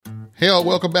Hey all,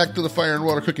 welcome back to the Fire and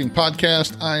Water Cooking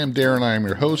Podcast. I am Darren, I am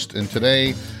your host, and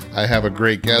today I have a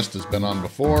great guest that's been on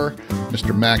before,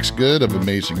 Mr. Max Good of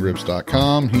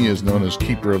AmazingRibs.com. He is known as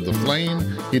Keeper of the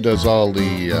Flame. He does all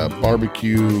the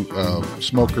barbecue,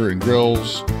 smoker, and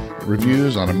grills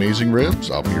reviews on Amazing Ribs.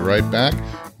 I'll be right back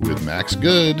with Max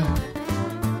Good.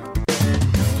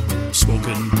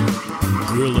 Smoking,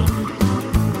 grilling,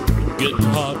 getting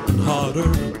hot and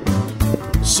hotter,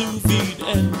 sous vide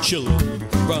and chilling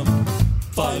from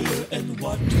fire and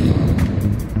water.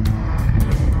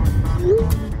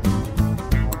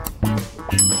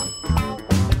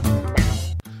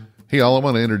 Hey all, I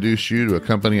want to introduce you to a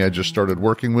company I just started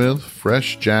working with,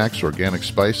 Fresh Jack's Organic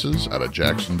Spices out of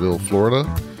Jacksonville, Florida.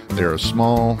 They're a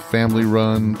small,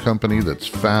 family-run company that's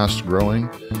fast-growing.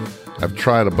 I've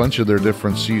tried a bunch of their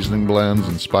different seasoning blends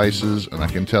and spices, and I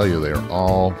can tell you they're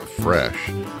all fresh,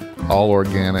 all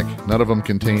organic. None of them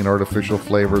contain artificial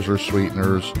flavors or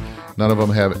sweeteners. None of them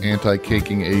have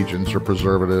anti-caking agents or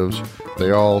preservatives.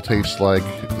 They all taste like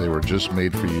they were just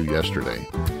made for you yesterday.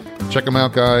 Check them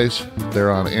out, guys.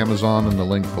 They're on Amazon in the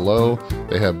link below.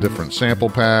 They have different sample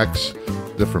packs,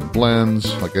 different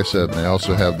blends. Like I said, they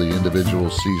also have the individual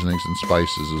seasonings and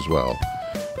spices as well.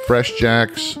 Fresh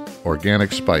Jack's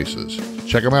Organic Spices.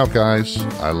 Check them out, guys.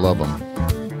 I love them.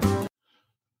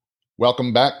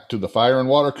 Welcome back to the Fire and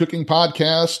Water Cooking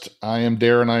Podcast. I am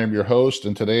Darren. I am your host,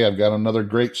 and today I've got another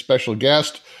great special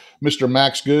guest, Mr.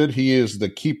 Max Good. He is the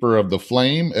Keeper of the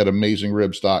Flame at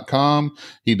AmazingRibs.com.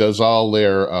 He does all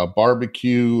their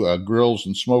barbecue, grills,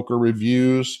 and smoker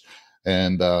reviews.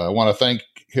 And I want to thank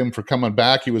him for coming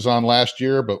back. He was on last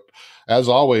year, but as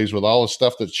always, with all the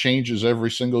stuff that changes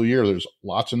every single year, there's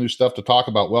lots of new stuff to talk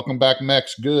about. Welcome back,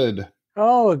 Max Good.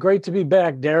 Oh, great to be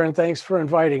back, Darren. Thanks for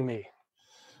inviting me.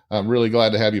 I'm really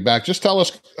glad to have you back. Just tell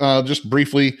us just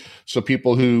briefly so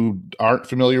people who aren't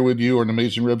familiar with you or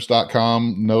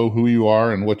AmazingRibs.com know who you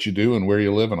are and what you do and where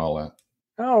you live and all that.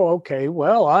 Oh, okay.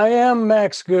 Well, I am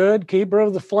Max Good, Keeper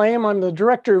of the Flame. I'm the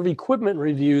Director of Equipment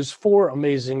Reviews for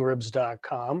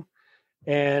AmazingRibs.com.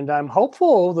 And I'm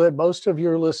hopeful that most of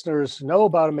your listeners know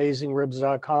about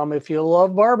AmazingRibs.com. If you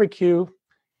love barbecue,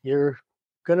 you're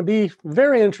going to be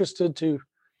very interested to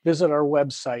visit our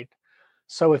website.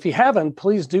 So if you haven't,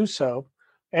 please do so.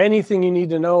 Anything you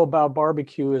need to know about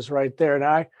barbecue is right there.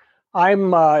 And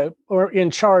I'm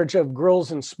in charge of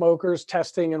grills and smokers,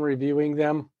 testing and reviewing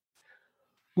them.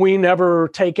 We never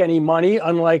take any money,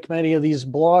 unlike many of these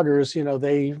bloggers. You know,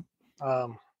 they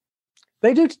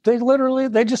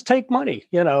just take money,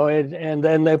 you know, and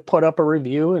then they put up a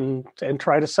review and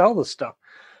try to sell the stuff.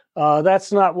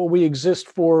 That's not what we exist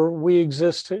for. We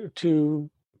exist to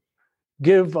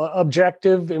give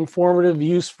objective, informative,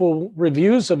 useful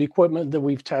reviews of equipment that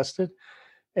we've tested.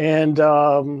 And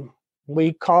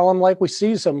we call them like we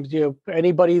see them. You know,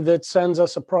 anybody that sends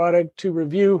us a product to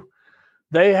review,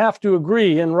 they have to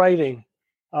agree in writing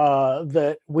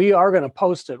that we are going to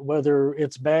post it, whether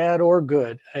it's bad or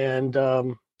good. And,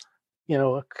 you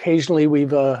know, occasionally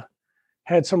we've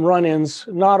had some run-ins,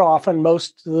 not often.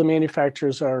 Most of the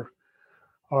manufacturers are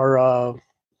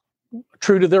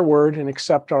true to their word and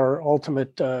accept our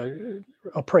ultimate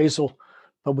appraisal.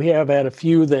 But we have had a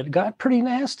few that got pretty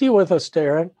nasty with us,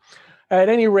 Darren. At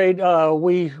any rate,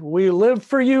 we live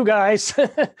for you guys.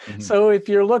 Mm-hmm. So if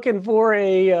you're looking for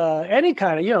any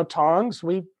kind of, you know, tongs,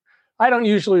 I don't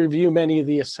usually review many of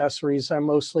the accessories. I'm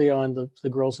mostly on the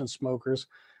grills and smokers.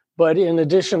 But in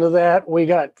addition to that, we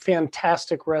got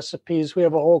fantastic recipes. We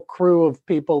have a whole crew of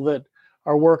people that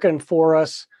are working for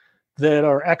us that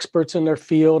are experts in their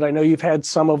field. I know you've had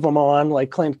some of them on, like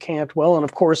Clint Cantwell, and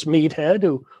of course, Meathead,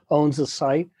 who owns the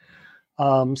site.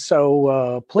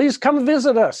 So please come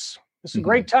visit us. It's a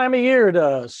great time of year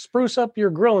to spruce up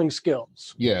your grilling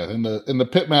skills. Yeah, and the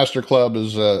Pitmaster Club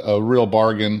is a real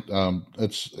bargain.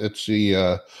 It's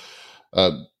the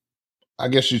I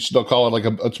guess you'd still call it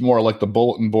it's more like the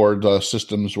bulletin board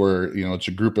systems where, you know, it's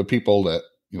a group of people that,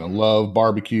 you know, love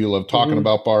barbecue, love talking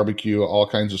about barbecue, all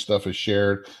kinds of stuff is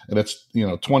shared. And it's, you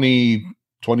know,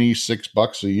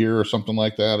 $26 a year or something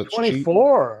like that. It's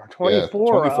 24. Yeah,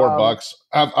 $24.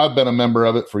 I've been a member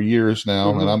of it for years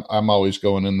now, and I'm always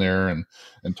going in there and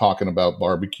talking about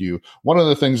barbecue. One of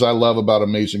the things I love about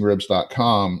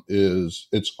AmazingRibs.com is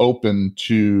it's open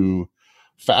to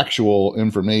factual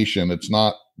information. It's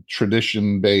not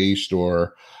tradition based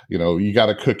or, you know, you got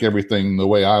to cook everything the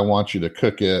way I want you to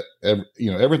cook it.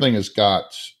 Everything has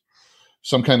got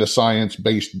some kind of science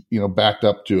based, backed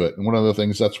up to it. And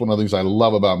that's one of the things I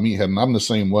love about Meathead. And I'm the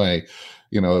same way.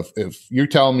 If you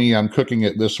tell me I'm cooking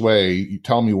it this way, you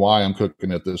tell me why I'm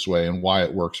cooking it this way and why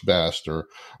it works best, or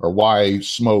why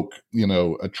smoke,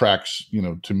 attracts,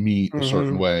 to meat a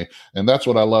certain way. And that's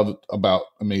what I love about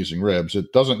Amazing Ribs.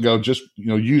 It doesn't go just,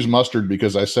 use mustard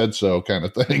because I said so kind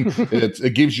of thing.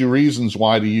 It gives you reasons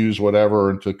why to use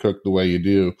whatever and to cook the way you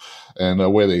do and the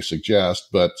way they suggest.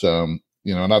 But,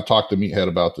 and I've talked to Meathead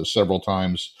about this several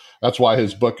times. That's why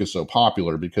his book is so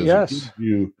popular, because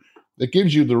it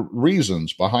gives you the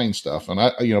reasons behind stuff.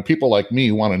 And people like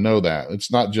me want to know that.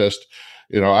 It's not just,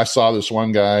 I saw this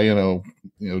one guy,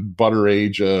 butter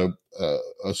age a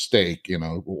steak,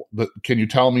 can you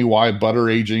tell me why butter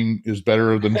aging is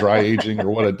better than dry aging,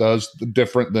 or what it does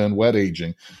different than wet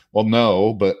aging? Well,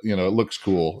 no, but it looks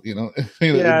cool,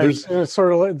 it's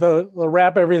sort of like the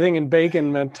wrap everything in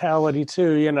bacon mentality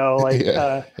too,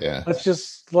 let's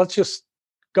just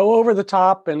go over the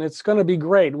top and it's going to be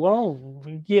great. Well,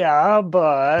 yeah,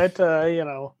 but there's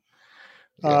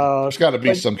got to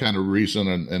be some kind of reason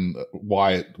and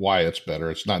why it's better.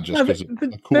 It's not just because it's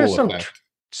a cool effect.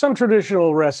 Some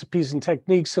traditional recipes and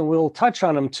techniques, and we'll touch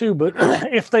on them too. But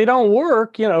if they don't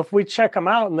work, if we check them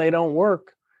out and they don't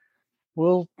work,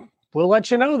 we'll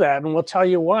let you know that, and we'll tell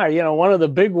you why. One of the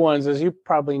big ones, as you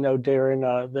probably know,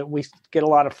 Darren, that we get a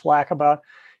lot of flack about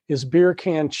is beer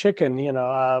can chicken.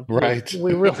 Right.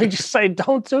 We really just say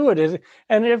don't do it.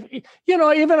 And if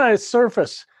even on its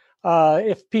surface,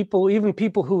 if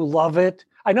people who love it,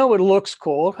 I know it looks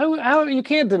cool. How you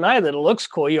can't deny that it looks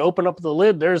cool. You open up the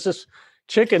lid, there's this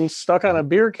chicken stuck on a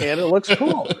beer can. It looks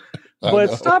cool.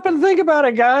 But stop and think about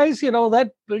it, guys.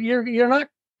 That you're not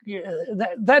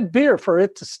that beer, for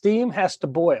it to steam, has to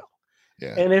boil.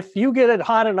 Yeah. And if you get it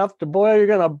hot enough to boil, you're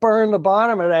going to burn the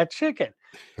bottom of that chicken.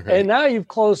 Right. And now you've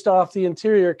closed off the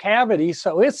interior cavity,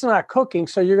 so it's not cooking.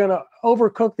 So you're going to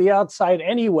overcook the outside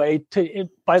anyway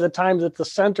by the time that the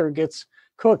center gets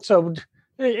cooked. So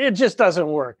it just doesn't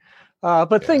work.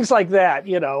 But things like that,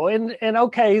 and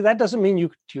okay, that doesn't mean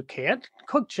you can't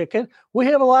cook chicken. We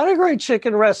have a lot of great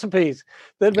chicken recipes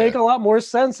that make a lot more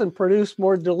sense and produce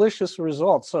more delicious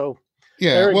results. So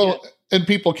and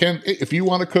people can, if you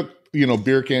want to cook,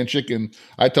 beer can chicken,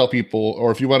 I tell people,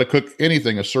 or if you want to cook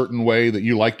anything a certain way that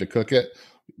you like to cook it,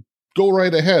 go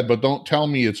right ahead, but don't tell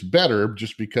me it's better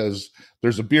just because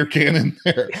there's a beer can in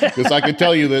there. Because I can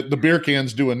tell you that the beer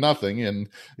can's doing nothing, and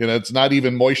it's not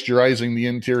even moisturizing the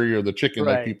interior of the chicken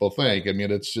like people think. I mean,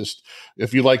 it's just,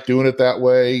 if you like doing it that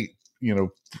way,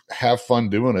 have fun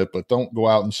doing it, but don't go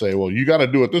out and say, well, you got to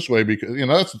do it this way, because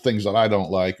that's the things that I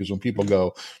don't like, is when people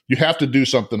go, you have to do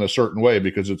something a certain way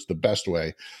because it's the best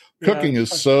way. Cooking is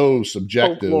so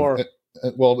subjective. Folklore.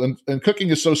 Well, and cooking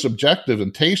is so subjective,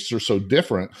 and tastes are so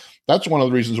different. That's one of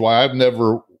the reasons why I've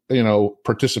never,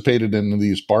 participated in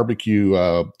these barbecue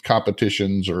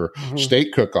competitions or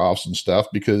steak cook-offs and stuff,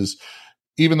 because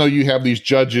even though you have these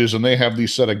judges and they have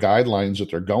these set of guidelines that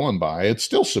they're going by, it's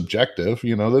still subjective.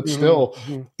 That's still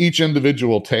each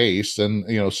individual taste. And,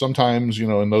 sometimes,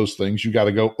 in those things, you got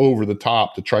to go over the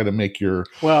top to try to make your...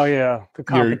 Well, yeah, the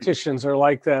competitions are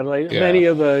like that. Many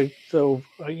of the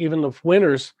even the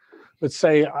winners would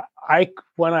say,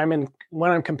 when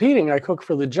I'm competing, I cook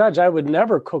for the judge. I would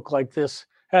never cook like this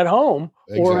at home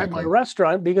or at my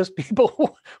restaurant, because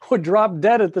people would drop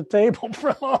dead at the table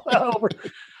from all over.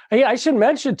 Hey, I should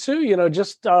mention too,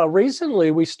 just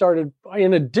recently we started,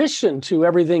 in addition to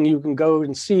everything you can go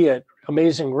and see at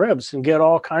Amazing Ribs and get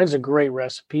all kinds of great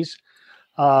recipes,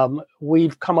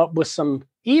 we've come up with some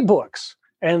ebooks,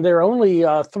 and they're only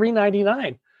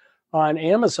 $3.99 on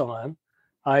Amazon.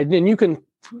 And you can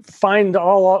find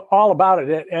all about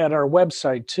it at our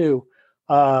website too,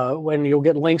 when you'll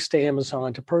get links to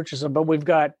Amazon to purchase them. But we've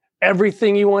got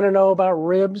everything you want to know about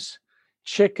ribs,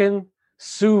 chicken.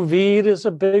 Sous vide is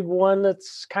a big one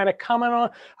that's kind of coming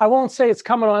on. I won't say it's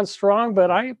coming on strong,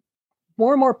 but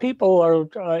more and more people are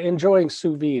enjoying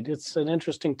sous vide. It's an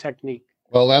interesting technique.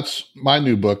 Well, that's my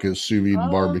new book, is Sous Vide and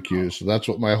Barbecue. So that's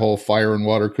what my whole fire and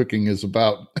water cooking is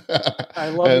about. I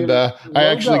love it. And I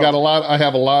actually got I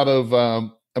have a lot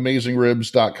of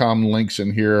AmazingRibs.com links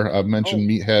in here. I've mentioned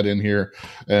Meathead in here,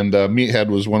 and Meathead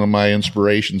was one of my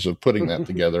inspirations of putting that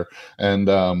together. And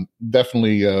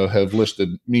definitely have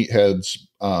listed Meathead's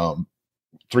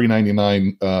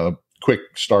 $3.99 quick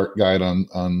start guide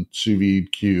on sous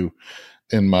vide Q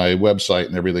in my website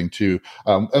and everything too.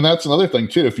 And that's another thing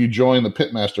too. If you join the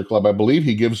Pitmaster Club, I believe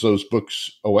he gives those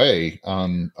books away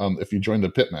on if you join the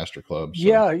Pitmaster Club.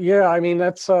 So. Yeah. I mean,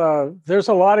 that's there's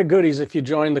a lot of goodies if you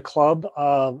join the club.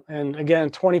 And again,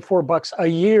 $24 a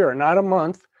year, not a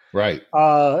month. Right.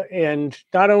 And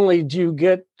not only do you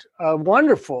get a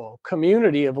wonderful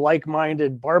community of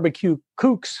like-minded barbecue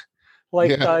kooks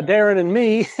like Darren and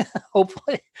me,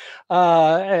 hopefully,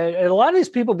 and a lot of these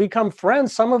people become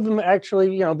friends. Some of them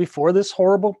actually, before this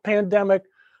horrible pandemic,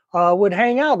 would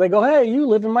hang out. They go, "Hey, you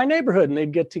live in my neighborhood," and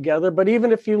they'd get together. But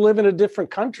even if you live in a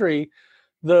different country,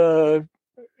 the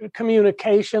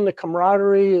communication, the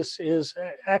camaraderie is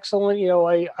excellent.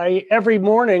 I every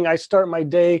morning I start my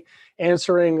day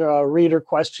answering reader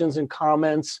questions and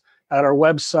comments at our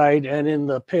website and in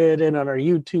the PID and on our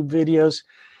YouTube videos.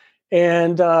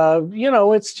 And,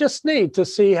 it's just neat to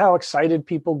see how excited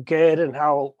people get and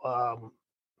how,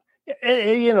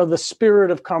 the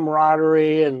spirit of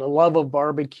camaraderie and the love of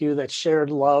barbecue, that shared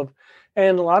love.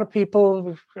 And a lot of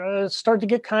people start to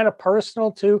get kind of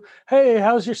personal too. Hey,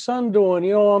 how's your son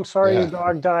doing? I'm sorry your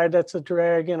dog died. That's a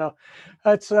drag.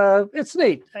 It's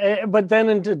neat. But then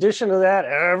in addition to that,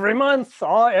 every month,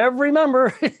 every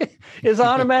member is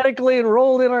automatically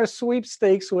enrolled in our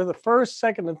sweepstakes with a first,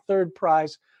 second, and third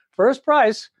prize. First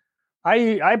prize,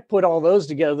 I put all those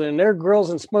together, and they're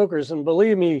grills and smokers. And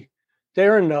believe me,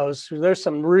 Darren knows there's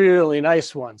some really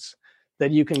nice ones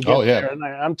that you can get there. And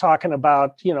I'm talking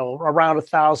about, around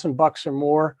 $1,000 or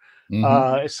more.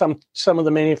 Mm-hmm. Some of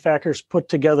the manufacturers put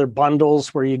together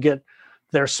bundles where you get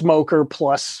their smoker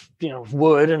plus,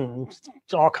 wood and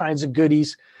all kinds of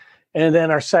goodies. And then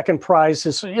our second prize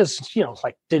is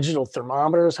like digital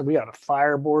thermometers. And we got a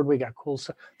fireboard. We got cool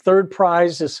stuff. Third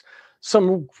prize is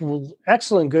some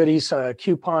excellent goodies,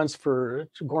 coupons for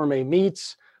gourmet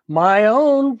meats. My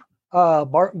own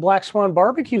Black Swan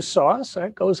barbecue sauce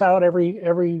that goes out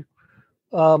every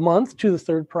month to the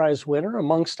third prize winner,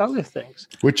 amongst other things.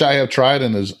 Which I have tried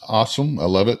and is awesome. I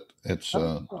love it. It's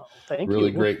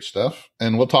really great stuff.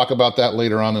 And we'll talk about that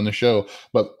later on in the show.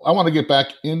 But I want to get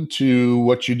back into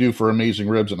what you do for Amazing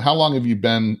Ribs. And how long have you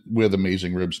been with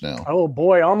Amazing Ribs now? Oh,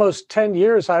 boy, almost 10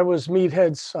 years. I was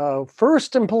Meathead's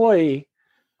first employee.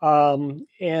 Back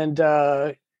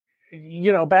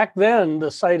then, the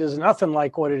site is nothing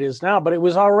like what it is now, but it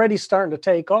was already starting to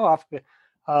take off.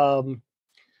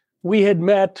 We had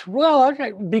met,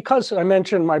 because I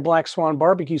mentioned my Black Swan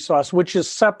barbecue sauce, which is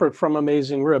separate from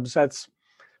Amazing Ribs. That's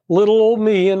little old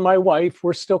me and my wife.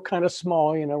 We're still kind of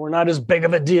small, we're not as big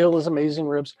of a deal as Amazing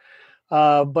Ribs.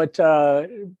 But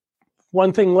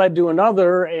one thing led to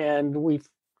another, and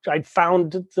I'd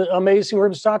found the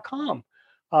AmazingRibs.com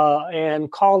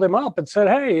and called him up and said,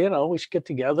 "Hey, we should get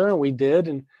together." And we did.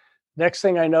 And next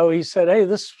thing I know, he said, "Hey,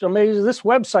 this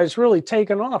website's really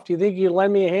taken off. Do you think you'd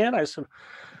lend me a hand?" I said,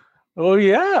 "Oh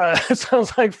yeah, it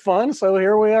sounds like fun." So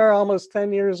here we are almost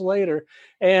 10 years later.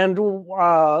 And,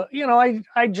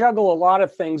 I juggle a lot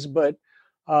of things, but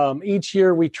each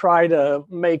year we try to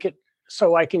make it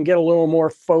so I can get a little more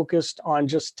focused on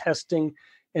just testing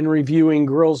and reviewing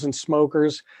grills and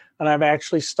smokers. And I've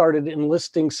actually started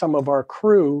enlisting some of our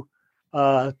crew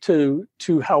to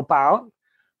help out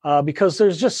because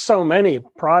there's just so many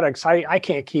products. I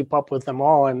can't keep up with them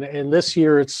all. And this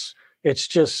year it's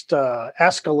just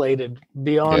escalated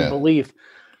beyond belief.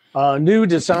 New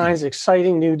designs,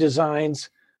 exciting new designs,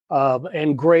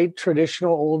 and great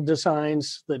traditional old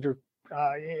designs that are.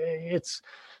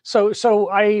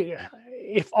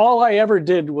 If all I ever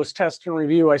did was test and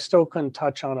review, I still couldn't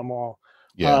touch on them all.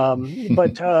 Yeah.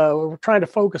 But we're trying to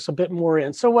focus a bit more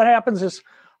in. So what happens is,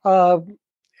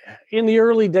 in the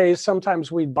early days,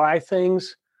 sometimes we'd buy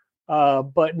things,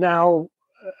 but now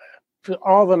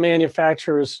all the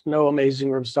manufacturers know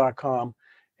AmazingRibs.com,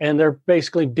 and they're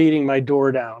basically beating my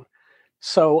door down.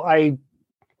 So I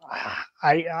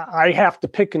have to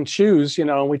pick and choose,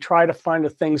 and we try to find the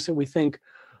things that we think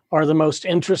are the most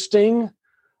interesting,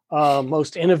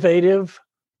 most innovative.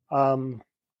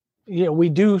 We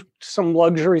do some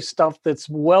luxury stuff that's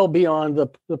well beyond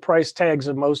the price tags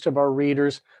of most of our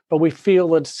readers, but we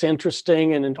feel it's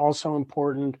interesting and also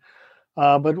important.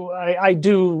 But I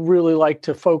do really like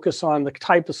to focus on the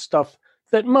type of stuff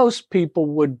that most people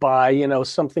would buy,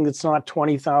 something that's not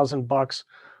 $20,000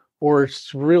 or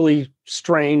it's really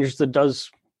strange that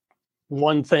does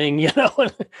one thing,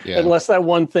 unless that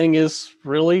one thing is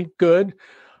really good.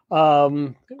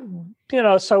 So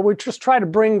we just try to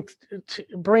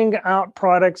bring out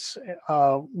products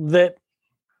that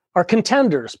are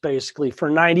contenders, basically, for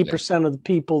 90% of the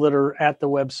people that are at the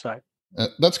website.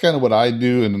 That's kind of what I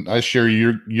do, and I share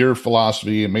your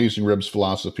philosophy, Amazing Ribs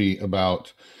philosophy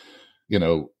about,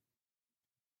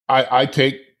 I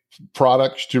take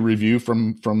products to review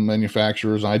from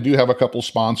manufacturers. I do have a couple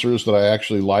sponsors that I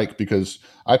actually like because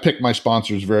I pick my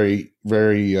sponsors very,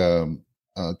 very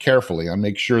carefully. I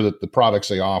make sure that the products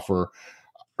they offer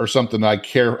are something I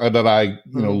care that I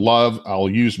love, I'll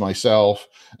use myself,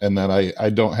 and that I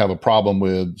don't have a problem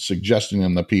with suggesting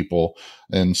them to people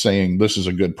and saying this is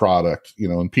a good product.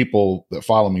 And people that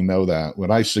follow me know that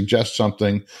when I suggest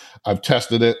something, I've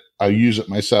tested it, I use it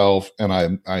myself,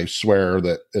 and I swear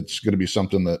that it's going to be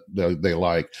something that they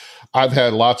like. I've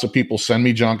had lots of people send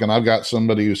me junk, and I've got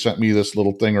somebody who sent me this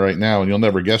little thing right now, and you'll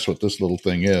never guess what this little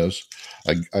thing is.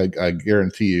 I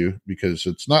guarantee you, because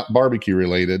it's not barbecue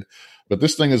related, but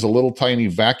this thing is a little tiny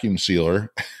vacuum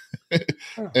sealer,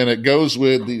 and it goes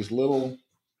with these little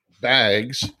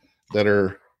bags that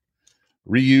are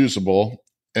reusable,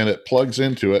 and it plugs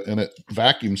into it and it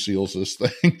vacuum seals this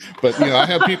thing. But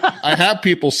I have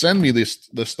people send me this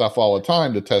stuff all the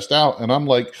time to test out, and I'm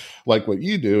like what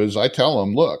you do is I tell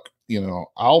them, look,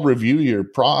 I'll review your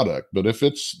product, but if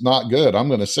it's not good, I'm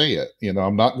going to say it.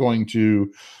 I'm not going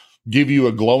to give you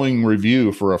a glowing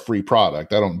review for a free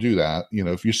product. I don't do that.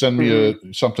 If you send me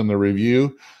something to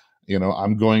review,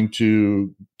 I'm going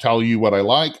to tell you what I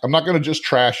like. I'm not going to just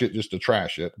trash it just to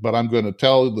trash it, but I'm going to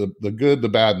tell the good, the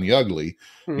bad, and the ugly.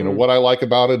 What I like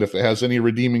about it. If it has any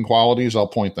redeeming qualities, I'll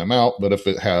point them out. But if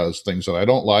it has things that I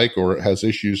don't like, or it has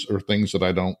issues or things that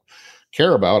I don't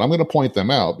care about, I'm going to point them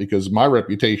out, because my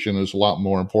reputation is a lot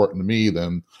more important to me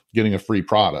than getting a free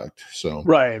product. So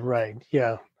right,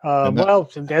 yeah. Well,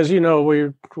 as you know,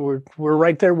 we're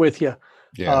right there with you.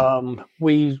 Yeah.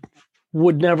 We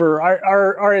would never.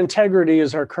 Our integrity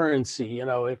is our currency.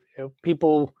 If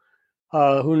people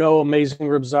who know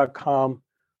AmazingRibs.com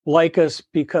like us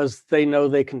because they know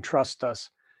they can trust us,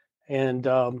 and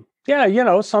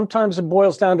sometimes it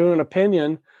boils down to an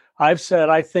opinion. I've said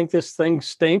I think this thing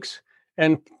stinks,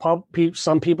 and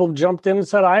some people jumped in and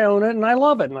said I own it and I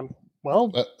love it, and I'm.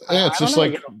 Well, it's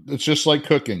just like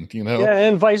cooking, Yeah,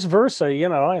 and vice versa.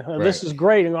 Right. This is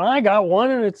great. And I got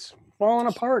one, and it's falling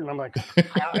apart. And I'm like,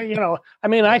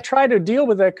 I try to deal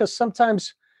with that, because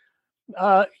sometimes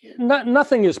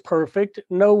nothing is perfect.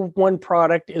 No one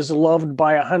product is loved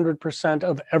by 100%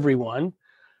 of everyone,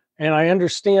 and I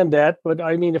understand that. But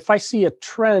if I see a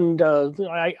trend,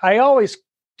 I always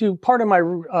do part of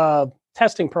my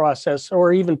testing process,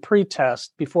 or even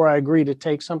pre-test before I agree to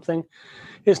take something,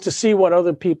 is to see what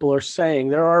other people are saying.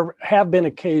 There have been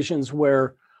occasions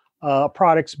where a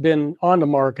product's been on the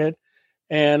market,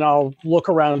 and I'll look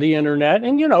around the internet,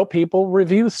 and people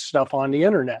review stuff on the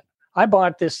internet. I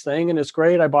bought this thing and it's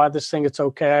great. I bought this thing, it's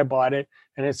okay. I bought it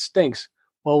and it stinks.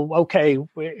 Well, okay,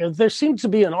 there seems to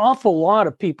be an awful lot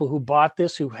of people who bought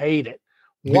this who hate it.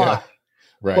 Why? Yeah,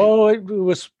 right. Well, it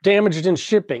was damaged in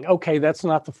shipping. Okay, that's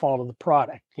not the fault of the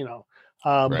product,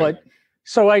 Right. But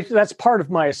so that's part of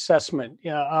my assessment.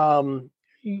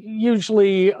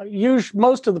 Usually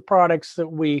most of the products that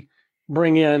we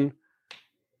bring in,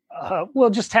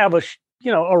 we'll just have a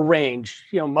range.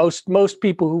 Most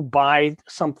people who buy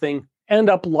something end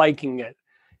up liking it.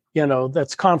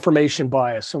 That's confirmation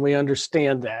bias, and we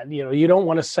understand that. You don't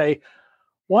want to say,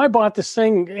 well, I bought this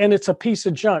thing and it's a piece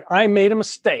of junk. I made a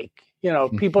mistake.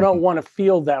 People don't want to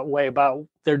feel that way about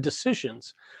their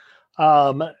decisions.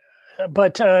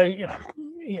 But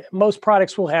most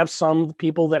products will have some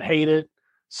people that hate it,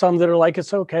 some that are like,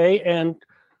 it's okay. And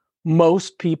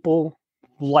most people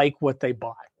like what they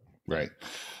buy. Right.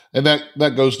 And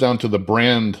that goes down to the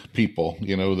brand people,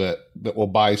 that will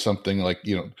buy something like,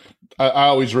 I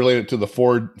always relate it to the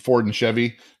Ford and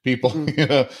Chevy people,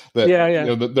 that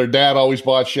their dad always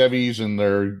bought Chevys and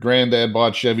their granddad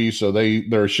bought Chevys. So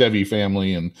they're a Chevy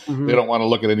family, and they don't want to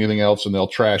look at anything else, and they'll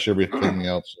trash everything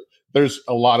else. There's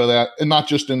a lot of that, and not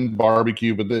just in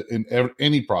barbecue, but in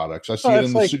any products. I see it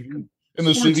in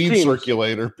the sous vide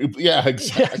circulator. Yeah,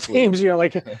 exactly. Yeah, teams,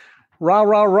 rah,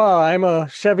 rah, rah, I'm a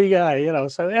Chevy guy,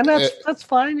 so, and that's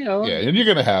fine, Yeah, and you're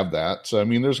going to have that. So,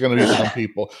 there's going to be some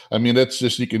people, it's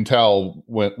just, you can tell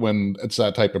when it's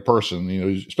that type of person,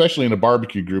 especially in the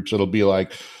barbecue groups, it'll be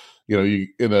like, you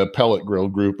in a pellet grill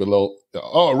group, a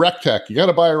Rectech, you got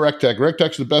to buy a Rectech.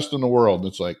 Rectech's the best in the world. And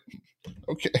it's like,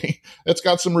 okay, it's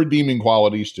got some redeeming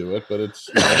qualities to it, but it's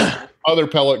other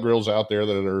pellet grills out there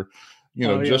that are,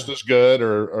 just as good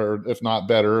or if not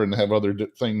better, and have other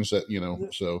things that,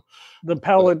 so. The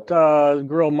pellet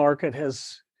grill market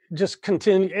has just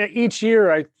continued. Each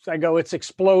year I go, it's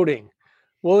exploding.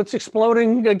 Well, it's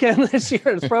exploding again this year.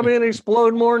 It's probably going to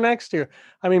explode more next year.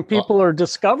 People are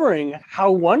discovering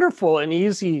how wonderful and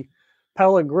easy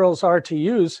pellet grills are to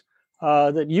use,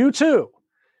 that you too,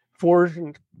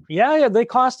 they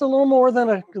cost a little more than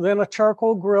a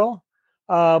charcoal grill.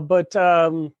 But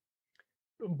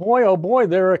boy, oh boy,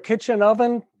 they're a kitchen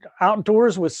oven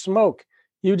outdoors with smoke.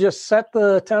 You just set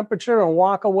the temperature and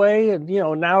walk away. And,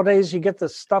 nowadays you get the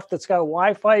stuff that's got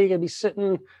Wi-Fi. You can be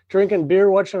sitting, drinking beer,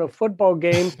 watching a football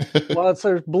game while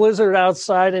there's blizzard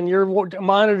outside and you're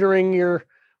monitoring your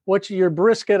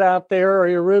brisket out there or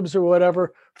your ribs or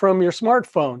whatever from your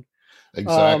smartphone.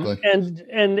 Exactly.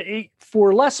 And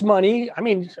for less money, I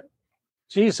mean,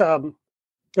 geez,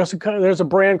 there's a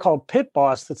brand called Pit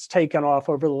Boss that's taken off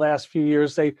over the last few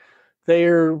years.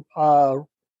 They're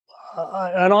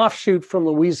an offshoot from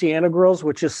Louisiana Grills,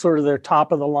 which is sort of their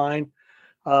top of the line.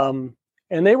 And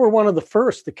they were one of the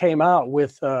first that came out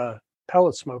with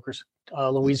pellet smokers,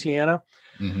 Louisiana.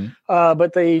 Mm-hmm.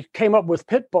 But they came up with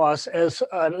Pit Boss as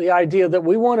the idea that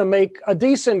we want to make a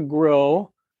decent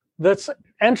grill that's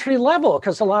entry level,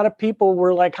 because a lot of people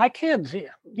were like, I can't,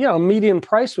 median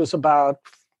price was about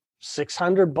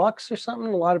 $600 or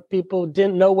something. A lot of people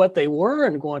didn't know what they were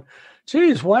and going,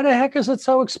 geez, why the heck is it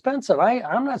so expensive?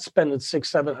 I'm not spending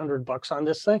 $600-700 on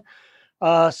this thing.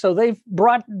 So they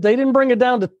didn't bring it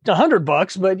down to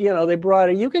 $100, but they brought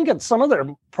it. You can get some of their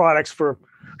products for,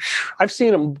 I've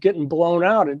seen them getting blown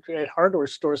out at hardware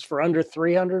stores for under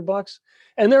 $300,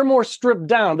 and they're more stripped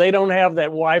down. They don't have that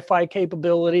Wi-Fi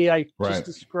capability I just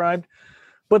described,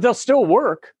 but they'll still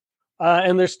work.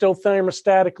 And they're still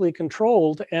thermostatically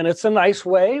controlled. And it's a nice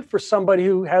way for somebody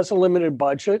who has a limited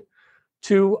budget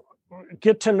to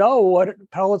get to know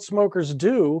what pellet smokers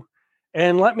do.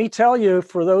 And let me tell you,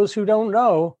 for those who don't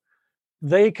know,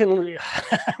 they can,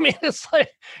 I mean, it's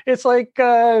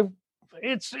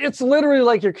literally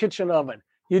like your kitchen oven.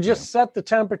 You just set the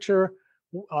temperature,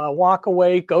 walk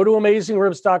away, go to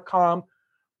AmazingRibs.com,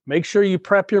 make sure you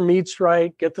prep your meats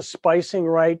right, get the spicing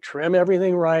right, trim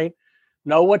everything right.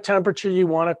 Know what temperature you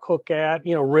want to cook at.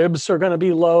 Ribs are going to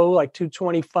be low, like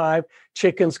 225.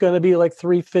 Chicken's going to be like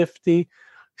 350,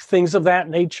 things of that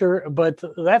nature. But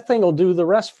that thing will do the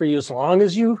rest for you as long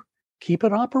as you keep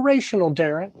it operational,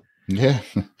 Darren. Yeah,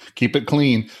 keep it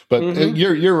clean. But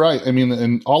you're right. I mean,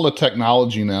 and all the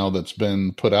technology now that's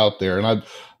been put out there, and I'm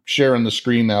sharing the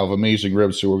screen now of Amazing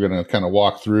Ribs, so we're going to kind of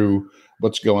walk through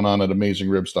what's going on at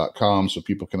AmazingRibs.com so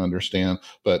people can understand.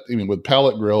 But even with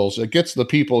pellet grills, it gets the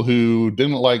people who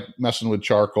didn't like messing with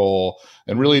charcoal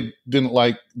and really didn't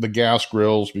like the gas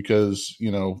grills because,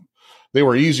 they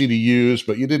were easy to use,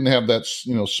 but you didn't have that,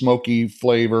 smoky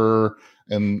flavor,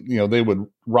 and, they would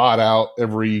rot out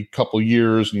every couple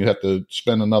years and you'd have to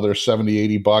spend another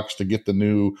 $70-80 to get the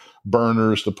new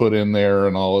burners to put in there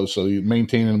and all. So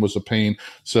maintaining was a pain.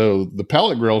 So the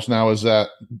pellet grills now is that,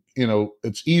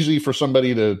 it's easy for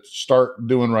somebody to start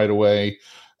doing right away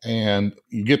and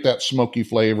you get that smoky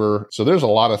flavor. So there's a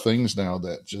lot of things now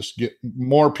that just get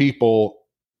more people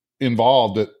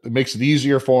involved. It makes it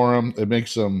easier for them. It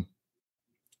makes them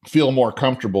feel more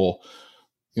comfortable,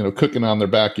 cooking on their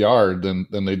backyard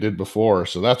than they did before.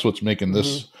 So that's what's making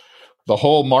this, the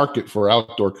whole market for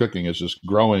outdoor cooking is just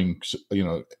growing,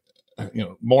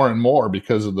 more and more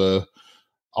because of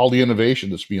all the innovation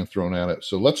that's being thrown at it.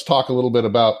 So let's talk a little bit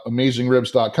about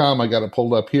AmazingRibs.com. I got it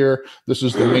pulled up here. This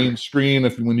is the main screen.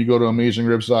 When you go to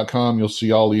AmazingRibs.com, you'll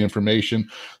see all the information.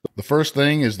 The first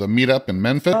thing is the meetup in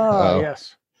Memphis.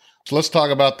 Yes. So let's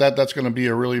talk about that. That's going to be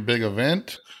a really big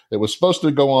event. It was supposed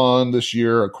to go on this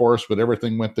year, of course, but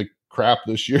everything went to crap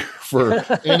this year for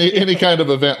any kind of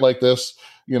event like this,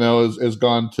 has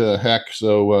gone to heck.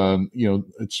 So,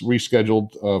 it's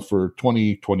rescheduled for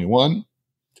 2021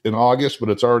 in August, but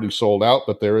it's already sold out,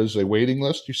 but there is a waiting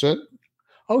list, you said?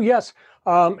 Oh, yes.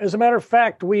 As a matter of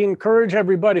fact, we encourage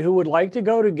everybody who would like to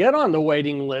go to get on the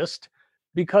waiting list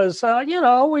because,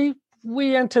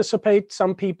 we anticipate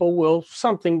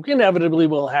something inevitably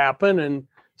will happen and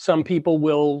some people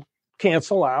will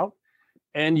cancel out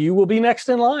and you will be next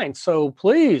in line. So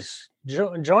please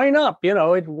join up. You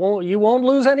won't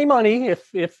lose any money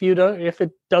if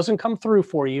it doesn't come through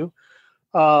for you.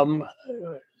 We'd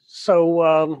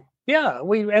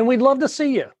love to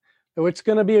see you. It's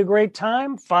going to be a great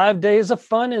time. 5 days of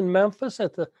fun in Memphis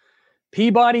at the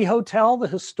Peabody Hotel, the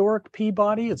historic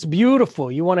Peabody. It's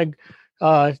beautiful. You want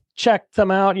to check them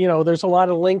out. There's a lot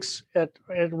of links at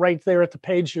right there at the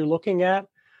page you're looking at.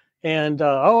 And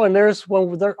and there's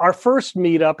our first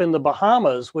meetup in the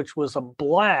Bahamas, which was a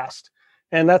blast.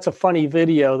 And that's a funny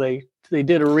video. They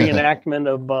did a reenactment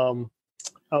of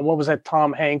what was that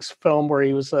Tom Hanks film where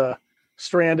he was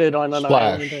stranded on an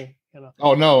island.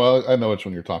 Oh no, I know which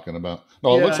one you're talking about.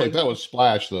 No, it looks like that was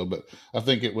Splash though, but I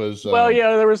think it was.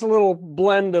 There was a little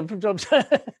blend of. You'd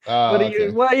have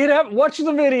watch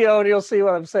the video and you'll see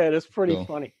what I'm saying. It's pretty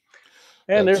funny.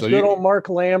 And there's good old Mark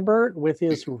Lambert with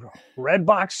his red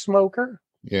box smoker.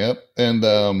 Yep. And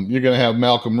you're going to have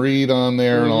Malcolm Reed on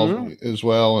there and all as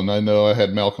well. And I know I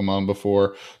had Malcolm on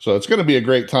before. So it's going to be a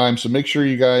great time. So make sure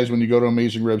you guys, when you go to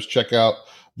Amazing Ribs, check out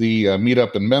the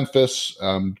meetup in Memphis.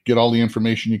 Get all the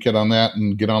information you can on that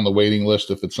and get on the waiting list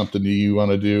if it's something you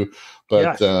want to do.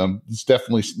 But it's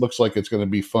definitely looks like it's going to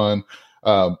be fun.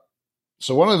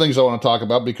 So one of the things I want to talk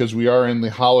about, because we are in the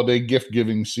holiday gift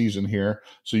giving season here.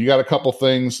 So you got a couple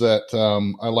things that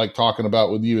I like talking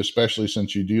about with you, especially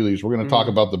since you do these. We're going to talk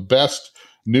about the best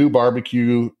new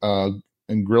barbecue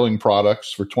and grilling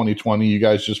products for 2020. You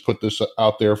guys just put this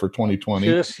out there for 2020.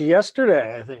 Just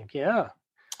yesterday, I think. Yeah.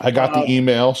 I got the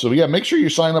email. So yeah, make sure you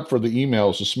sign up for the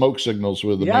emails, the smoke signals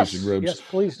with Amazing Ribs. Yes,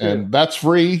 please do. And that's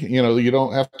free. You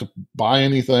don't have to buy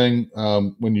anything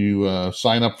when you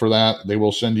sign up for that. They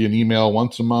will send you an email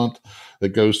once a month that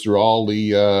goes through all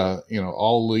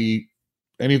the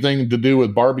anything to do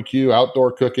with barbecue,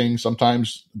 outdoor cooking.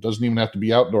 Sometimes it doesn't even have to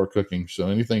be outdoor cooking. So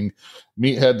anything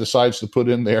Meathead decides to put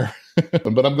in there.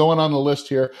 But I'm going on the list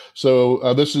here.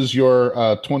 So this is your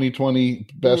 2020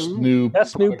 best new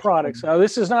products.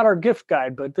 This is not our gift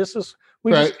guide, but this is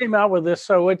just came out with this,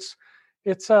 so it's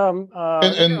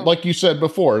and like you said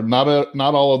before, not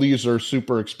all of these are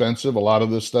super expensive. A lot of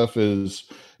this stuff is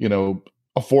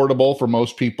affordable for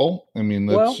most people. I mean,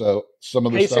 that's some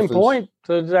of the stuff. Case in point,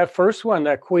 that first one,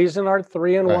 that Cuisinart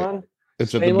 3-in-1.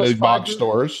 It's at the big box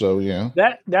stores, so yeah.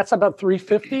 That's about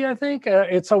 $350, I think.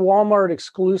 It's a Walmart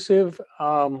exclusive,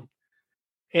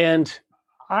 and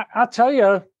I'll tell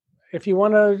you, if you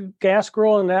want a gas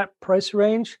grill in that price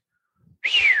range,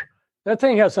 that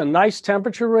thing has a nice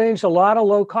temperature range. A lot of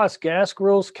low-cost gas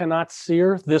grills cannot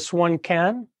sear. This one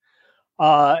can,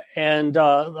 and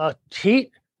the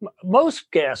heat.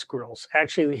 Most gas grills,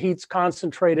 actually, the heat's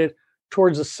concentrated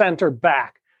towards the center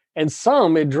back. And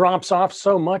some, it drops off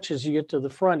so much as you get to the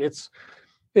front.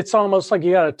 It's almost like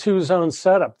you got a 2-zone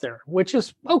setup there, which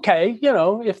is okay,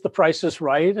 if the price is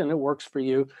right and it works for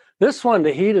you. This one,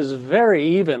 the heat is very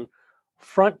even,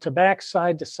 front to back,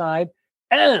 side to side.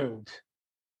 And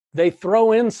they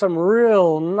throw in some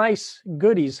real nice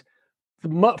goodies,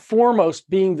 the foremost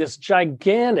being this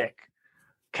gigantic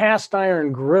cast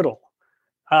iron griddle.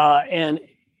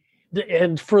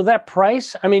 And for that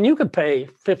price, I mean, you could pay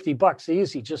 $50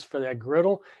 easy just for that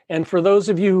griddle. And for those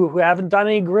of you who haven't done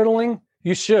any griddling,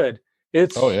 you should.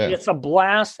 It's a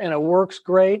blast and it works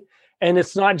great. And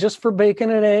it's not just for bacon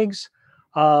and eggs.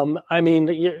 I mean,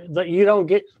 you don't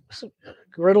get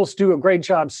griddles do a great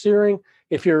job searing.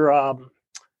 If you're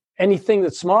anything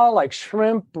that's small, like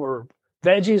shrimp or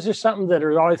veggies or something that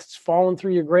are always falling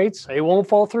through your grates, they won't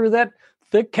fall through that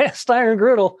thick cast iron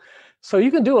griddle. So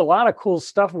you can do a lot of cool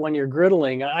stuff when you're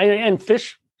griddling. And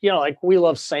fish, like we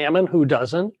love salmon. Who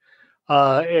doesn't?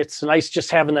 It's nice just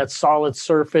having that solid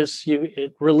surface.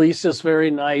 It releases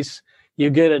very nice. You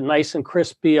get it nice and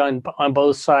crispy on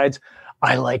both sides.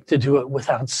 I like to do it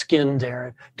without skin,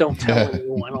 Darren. Don't tell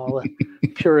anyone. All the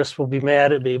purists will be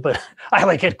mad at me, but I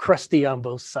like it crusty on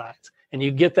both sides. And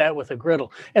you get that with a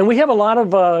griddle. And we have a lot of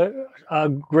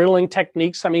griddling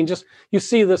techniques. I mean, you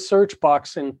see the search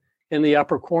box in the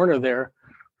upper corner there.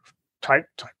 You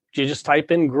just type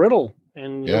in griddle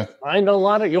and you'll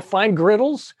find you'll find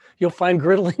griddles, you'll find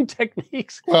griddling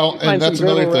techniques. Well, and that's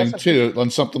another thing too, on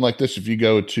something like this, if you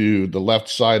go to the left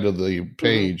side of the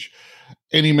page,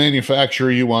 any manufacturer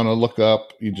you want to look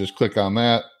up, you just click on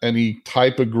that. Any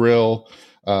type of grill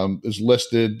is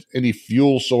listed, any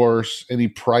fuel source, any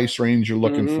price range you're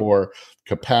looking for,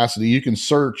 capacity. You can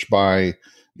search by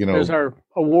there's our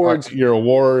awards. Your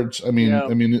awards. I mean,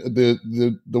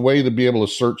 the way to be able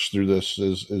to search through this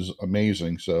is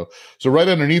amazing. So right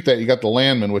underneath that, you got the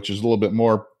Landman, which is a little bit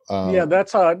more.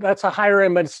 That's a higher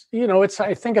end, but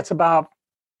I think it's about.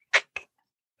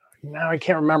 Now I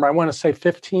can't remember. I want to say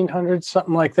 1,500,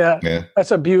 something like that. Yeah,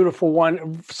 that's a beautiful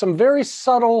one. Some very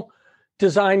subtle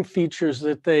design features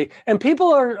and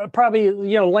people are probably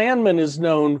Landman is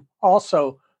known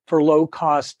also for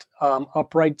low-cost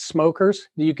upright smokers.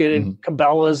 You get in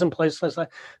Cabela's and places like that.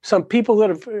 Some people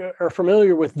that are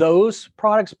familiar with those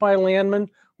products by Landman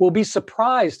will be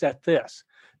surprised at this.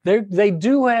 They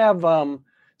do have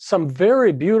some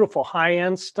very beautiful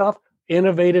high-end stuff,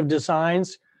 innovative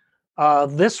designs.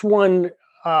 This one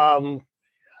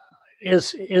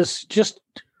is just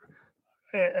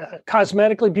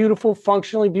cosmetically beautiful,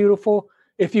 functionally beautiful.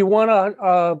 If you want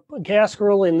a gas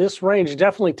grill in this range,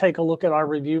 definitely take a look at our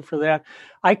review for that.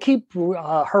 I keep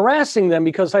harassing them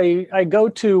because I go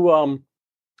to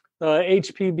the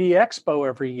HPB Expo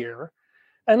every year,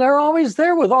 and they're always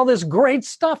there with all this great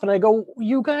stuff. And I go,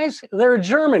 you guys, they're a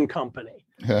German company.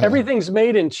 Everything's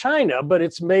made in China, but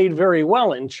it's made very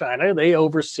well in China. They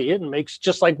oversee it and makes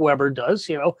just like Weber does,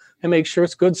 and make sure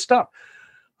it's good stuff.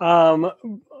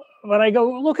 But I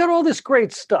go, look at all this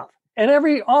great stuff. And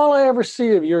all I ever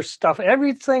see of your stuff,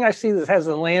 everything I see that has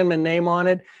the Landman name on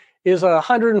it is a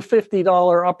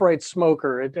 $150 upright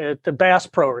smoker at the Bass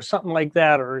Pro or something like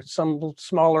that, or some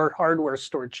smaller hardware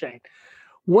store chain.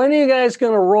 When are you guys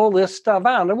going to roll this stuff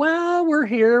out? And, well, we're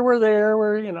here, we're there,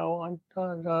 we're on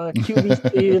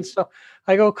QVC and stuff.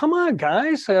 I go, come on,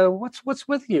 guys, what's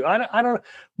with you? I don't.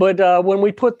 But when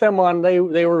we put them on, they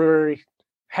were very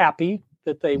happy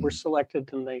that they were selected,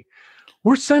 and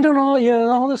we're sending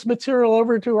all this material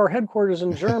over to our headquarters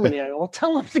in Germany. I go, well,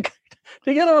 tell them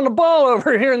to get on the ball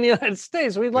over here in the United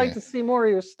States. We'd like to see more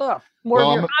of your stuff, more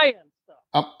of your high-end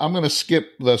stuff. I'm going to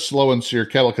skip the slow and sear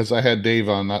kettle because I had Dave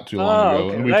on not too long ago,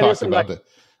 and we talked about that.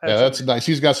 Yeah, that's nice.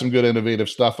 He's got some good innovative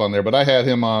stuff on there, but I had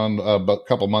him on a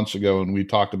couple months ago, and we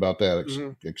talked about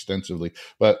that extensively.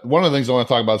 But one of the things I want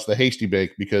to talk about is the Hasty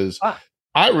Bake, because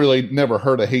I really never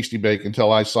heard of Hasty Bake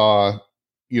until I saw,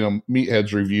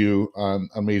 Meathead's review on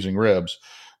Amazing Ribs.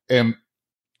 And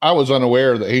I was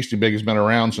unaware that Hasty Bake has been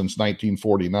around since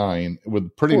 1949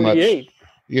 with pretty 48. Much,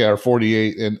 or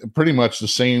 48, and pretty much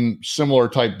the similar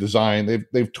type design.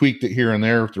 They've tweaked it here and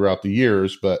there throughout the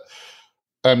years, but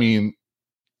I mean,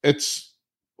 it's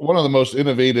one of the most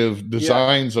innovative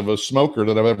designs of a smoker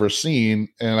that I've ever seen.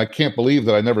 And I can't believe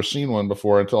that I'd never seen one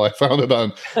before until I found it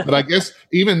on, but I guess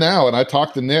even now, and I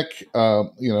talked to Nick,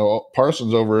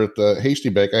 Parsons over at the Hasty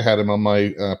Bake. I had him on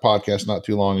my podcast not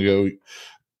too long ago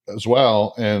as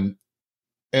well. And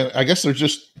I guess they're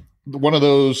just one of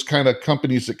those kind of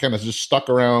companies that kind of just stuck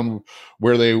around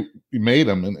where they made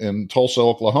them in Tulsa,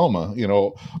 Oklahoma.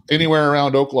 Anywhere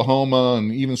around Oklahoma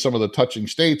and even some of the touching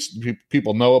states,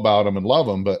 people know about them and love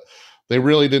them, but they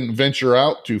really didn't venture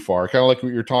out too far. Kind of like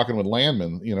what you're talking with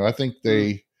Landman. I think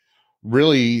they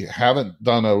really haven't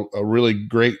done a really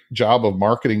great job of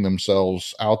marketing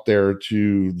themselves out there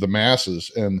to the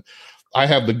masses. And I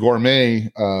have the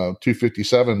Gourmet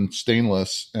 257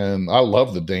 stainless, and I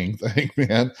love the dang thing,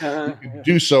 man. You can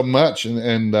do so much,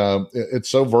 and it's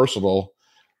so versatile.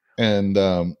 And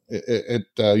I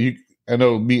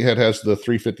know Meathead has the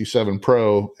 357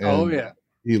 Pro. And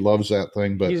he loves that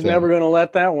thing, but he's never going to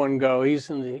let that one go. He's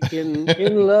in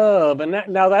love, and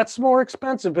now that's more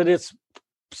expensive, but it's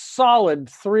solid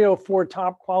 304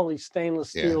 top quality stainless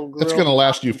steel grill. It's going to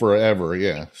last you forever.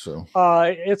 So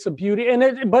it's a beauty,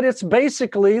 but it's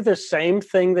basically the same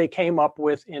thing they came up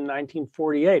with in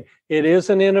 1948. It is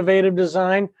an innovative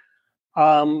design.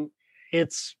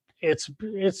 It's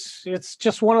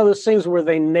just one of those things where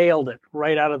they nailed it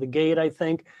right out of the gate, I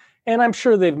think. And I'm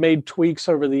sure they've made tweaks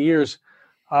over the years.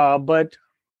 But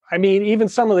I mean, even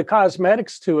some of the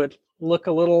cosmetics to it look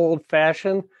a little old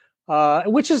fashioned.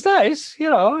 Which is nice,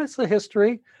 it's the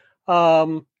history.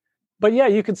 But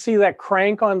you can see that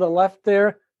crank on the left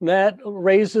there, that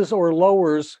raises or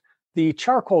lowers the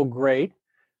charcoal grate.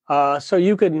 So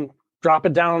you can drop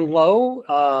it down low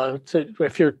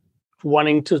if you're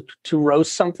wanting to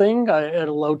roast something at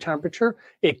a low temperature.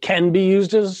 It can be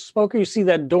used as a smoker. You see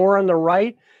that door on the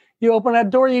right? You open that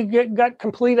door, you got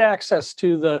complete access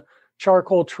to the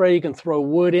charcoal tray. You can throw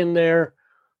wood in there.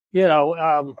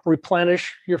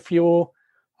 Replenish your fuel.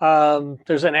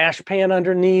 There's an ash pan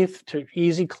underneath to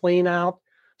easy clean out,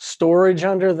 storage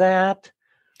under that.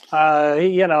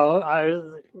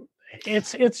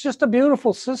 It's just a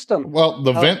beautiful system. Well,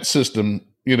 the vent system,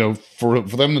 for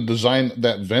them to design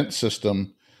that vent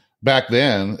system back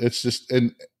then, it's just,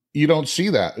 and you don't see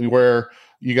that where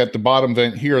you got the bottom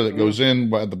vent here that goes in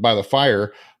by the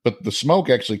fire, but the smoke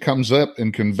actually comes up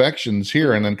in convections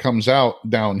here and then comes out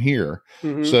down here.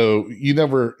 Mm-hmm. So you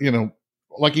never,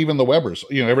 like even the Webers,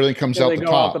 everything comes out the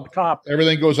top.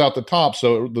 Everything goes out the top.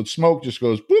 So the smoke just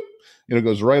goes boop,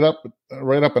 goes right up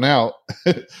and out.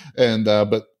 And,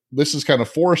 but this is kind of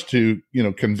forced to,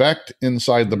 convect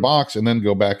inside the box and then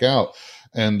go back out.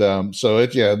 And so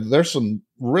there's some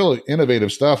really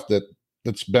innovative stuff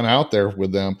that's been out there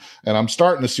with them. And I'm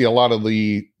starting to see a lot of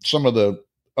some of the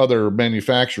other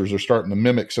manufacturers are starting to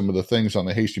mimic some of the things on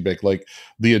the Hasty Bake, like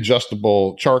the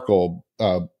adjustable charcoal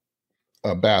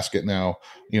basket. Now,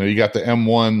 you got the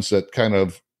M1s that kind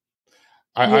of,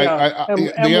 the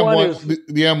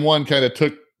M1 kind of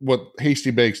took what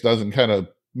Hasty Bakes does and kind of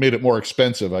made it more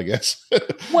expensive, I guess.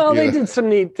 Well, they did some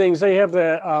neat things. They have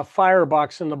the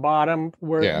firebox in the bottom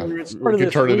where it's part of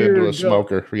this turn it into a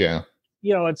smoker.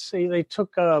 They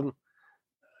took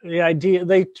the idea.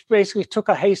 They basically took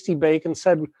a Hasty Bake and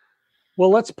said, well,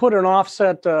 let's put an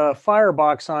offset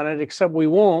firebox on it, except we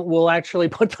won't. We'll actually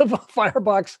put the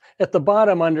firebox at the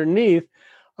bottom underneath.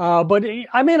 But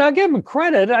I mean, I give them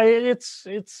credit. It's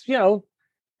it's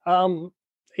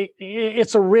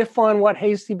a riff on what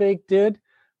Hasty Bake did,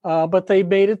 but they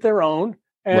made it their own,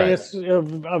 and Right. it's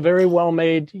a very well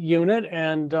made unit.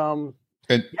 And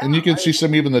And you can see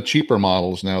some even the cheaper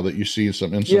models now that you see in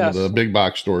some Yes. of the big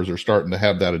box stores are starting to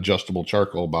have that adjustable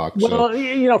charcoal box.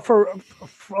 well,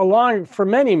 for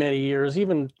many years,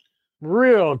 even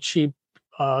real cheap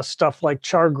stuff like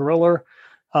Char Griller,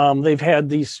 they've had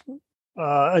these.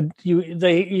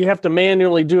 You have to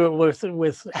manually do it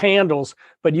with handles,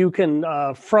 but you can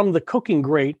from the cooking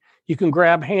grate you can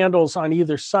grab handles on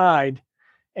either side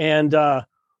and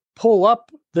pull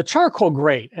up the charcoal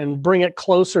grate and bring it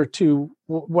closer to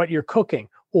what you're cooking,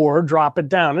 or drop it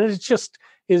down, and it just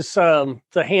is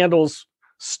the handles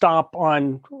stop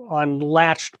on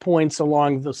latched points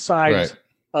along the sides Right.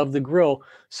 of the grill.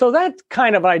 So that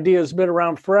kind of idea has been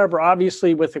around forever.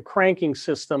 Obviously, with the cranking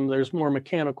system, there's more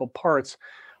mechanical parts,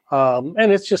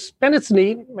 and it's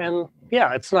neat. And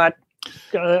yeah, it's not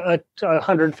a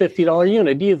 $150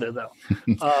 unit either, though.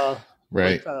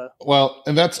 Right. But, Well,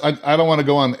 and that's I don't want to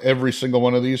go on every single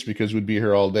one of these because we'd be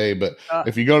here all day. But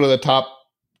if you go to the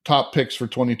top picks for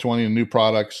 2020 and new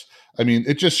products, I mean,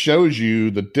 it just shows you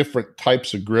the different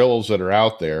types of grills that are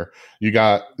out there. You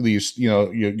got these,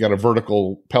 you got a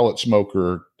vertical pellet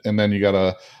smoker, and then you got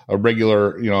a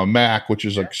regular, a Mac, which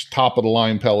is a top of the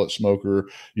line pellet smoker.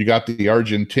 You got the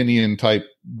Argentinian type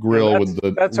grill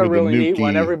that's a really neat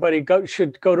one. Everybody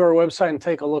should go to our website and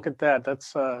take a look at that.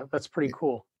 That's pretty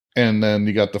cool. And then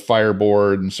you got the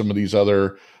Fireboard and some of these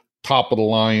other top of the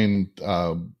line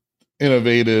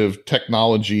innovative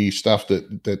technology stuff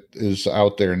that is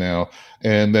out there now.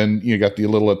 And then you got the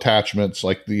little attachments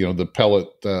like the pellet,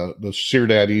 the Sear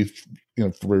Daddy,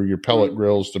 for your pellet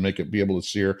grills to make it be able to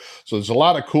sear. So there's a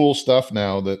lot of cool stuff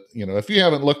now that, if you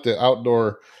haven't looked at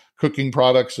outdoor cooking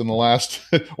products in the last,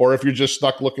 or if you're just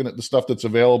stuck looking at the stuff that's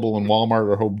available in Walmart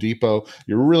or Home Depot,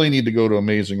 you really need to go to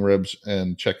Amazing Ribs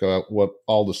and check out what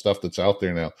all the stuff that's out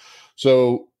there now.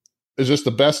 So is this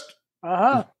the best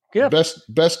gift?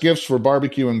 Best gifts for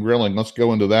barbecue and grilling? Let's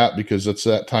go into that because it's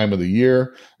that time of the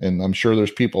year. And I'm sure there's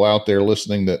people out there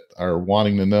listening that are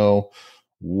wanting to know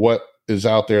what is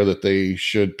out there that they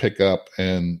should pick up.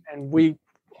 And we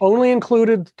only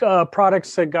included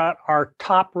products that got our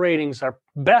top ratings, our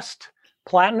best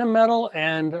platinum medal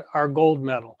and our gold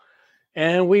medal.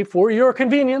 And for your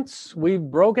convenience, we've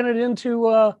broken it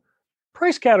into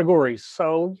price categories.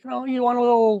 So, you want a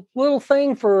little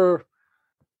thing for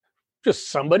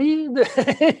just somebody under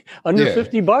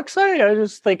 $50. I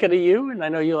just thinking of you, and I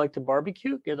know you like to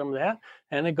barbecue, get them that.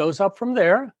 And it goes up from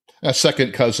there. A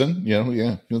second cousin,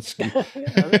 That's, and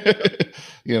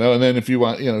then if you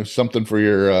want, something for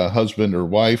your husband or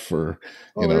wife, or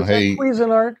hey,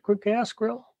 Cuisinart gas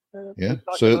grill.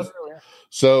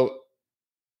 So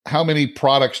how many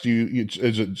products do you?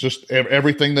 Is it just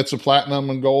everything that's a platinum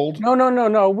and gold?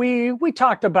 No. We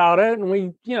talked about it, and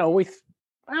we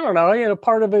I don't know,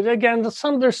 part of it again.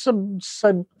 There's some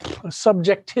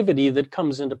subjectivity that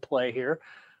comes into play here.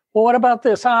 Well, what about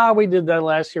this? We did that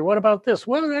last year. What about this?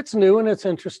 Well, that's new and it's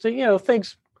interesting.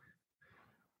 Things.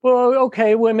 Well,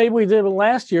 okay. Well, maybe we did it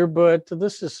last year, but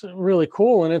this is really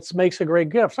cool and it makes a great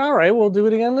gift. All right, we'll do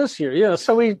it again this year.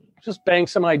 So we just bang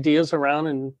some ideas around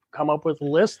and come up with a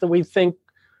list that we think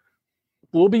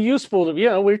will be useful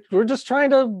to. We're just trying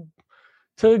to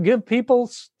give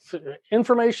people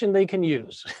information they can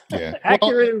use.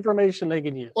 Accurate information they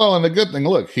can use. Well, and the good thing,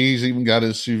 look, he's even got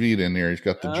his sous vide in there. He's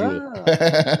got the jewel.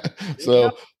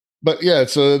 So, but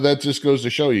so that just goes to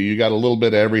show you got a little bit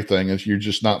of everything. As you're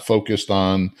just not focused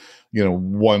on,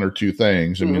 one or two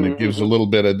things. I mean, it gives a little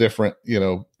bit of different,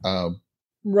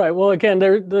 right. Well, again,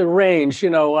 the range,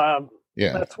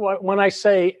 that's what, when I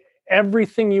say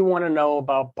everything you want to know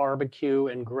about barbecue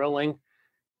and grilling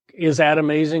is at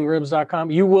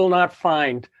AmazingRibs.com. You will not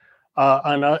find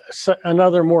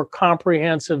another more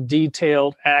comprehensive,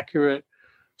 detailed, accurate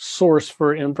source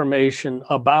for information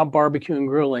about barbecue and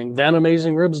grilling than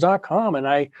AmazingRibs.com. And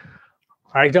I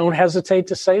don't hesitate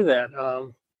to say that.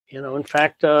 In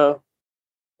fact,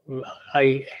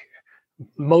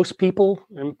 most people,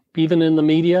 even in the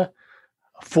media,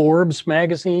 Forbes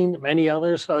magazine, many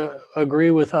others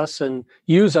agree with us and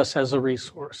use us as a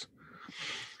resource.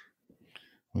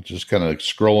 Which is kind of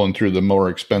scrolling through the more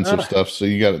expensive stuff. So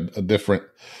you got a different,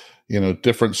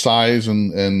 different size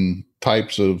and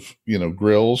types of,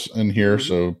 grills in here.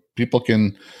 So people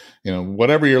can,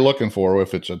 whatever you're looking for,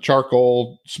 if it's a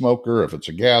charcoal smoker, if it's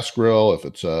a gas grill, if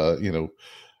it's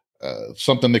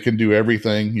something that can do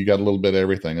everything, you got a little bit of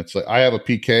everything. It's like, I have a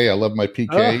PK. I love my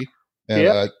PK.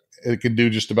 it can do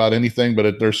just about anything,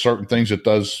 but there's certain things it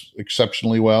does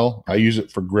exceptionally well. I use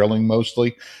it for grilling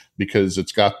mostly because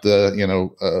it's got the,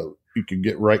 you can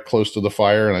get right close to the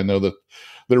fire. And I know that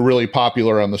they're really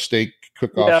popular on the steak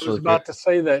cook-off Yeah, I was circuit. about to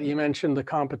say that. You mentioned the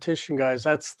competition guys.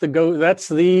 That's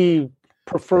the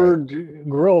preferred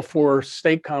grill for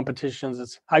steak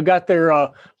competitions. I've got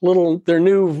their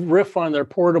new riff on their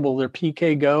portable, their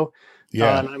PK Go.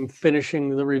 Yeah. And I'm finishing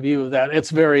the review of that.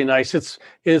 It's very nice.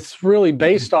 It's really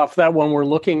based off that one we're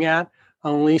looking at,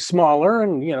 only smaller,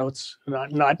 and it's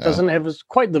not doesn't have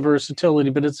quite the versatility,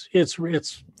 but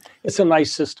it's a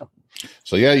nice system.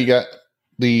 So yeah, you got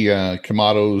the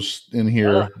Kamados in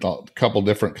here, a couple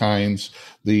different kinds.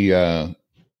 The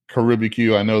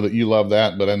Karubikyu, I know that you love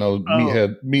that, but I know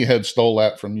Meathead stole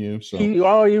that from you. So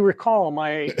you recall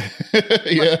my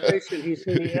yeah. He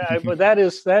said, yeah, but that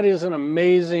is an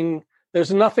amazing.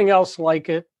 There's nothing else like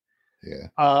it.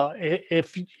 Yeah.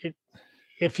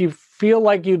 If you feel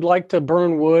like you'd like to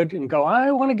burn wood and go,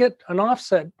 I want to get an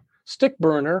offset stick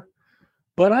burner,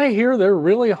 but I hear they're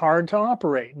really hard to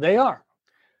operate. They are.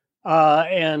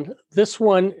 And this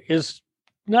one is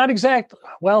not exact.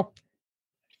 Well,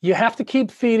 you have to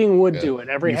keep feeding wood to it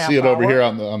every half hour. You see it over here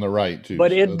on the right too.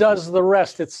 But it does the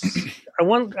rest.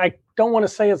 I don't want to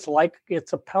say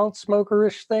it's a pellet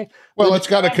smoker-ish thing. Well, it's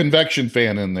got a convection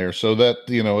fan in there, so that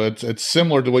it's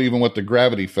similar to what the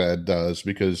Gravity Fed does,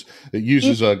 because it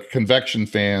uses a convection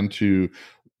fan to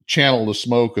channel the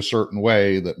smoke a certain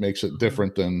way that makes it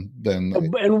different than.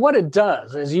 And what it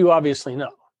does, as you obviously know,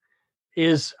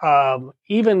 is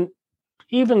even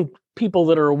people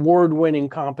that are award-winning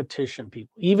competition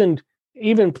people,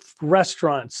 even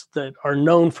restaurants that are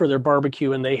known for their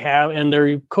barbecue and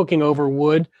they're cooking over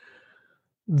wood,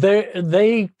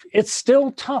 it's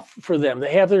still tough for them.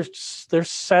 They have their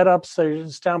setups, they're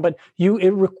down, but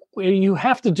you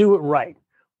have to do it right.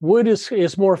 Wood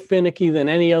is more finicky than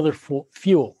any other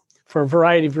fuel for a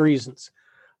variety of reasons,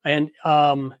 and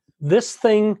this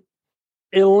thing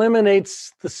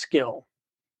eliminates the skill.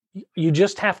 You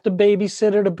just have to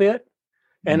babysit it a bit,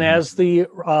 and as the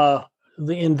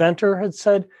inventor had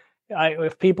said,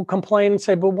 if people complain and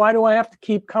say, but why do I have to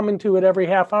keep coming to it every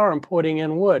half hour and putting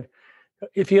in wood?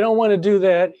 If you don't want to do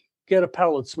that, get a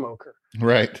pellet smoker.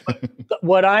 Right.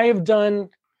 What I have done,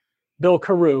 Bill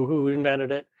Carew, who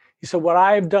invented it, he said, what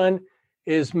I've done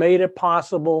is made it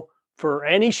possible for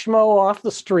any schmo off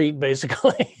the street,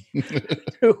 basically,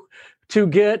 to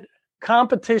get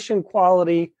competition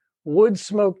quality wood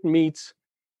smoked meats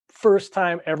first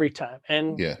time, every time.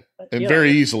 And very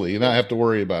easily. You don't have to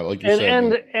worry about it, like you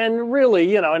said. And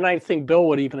really, and I think Bill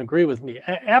would even agree with me.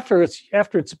 After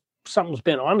something's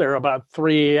been on there about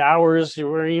 3 hours,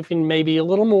 or even maybe a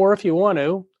little more if you want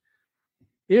to,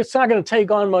 it's not going to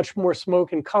take on much more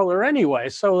smoke and color anyway.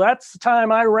 So that's the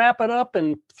time I wrap it up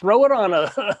and throw it on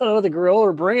the grill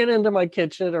or bring it into my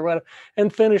kitchen or whatever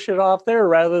and finish it off there,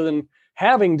 rather than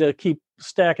having to keep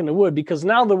stacking the wood, because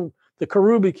now the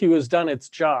Karubikyu has done its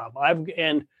job.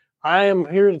 I am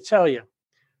here to tell you,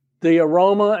 the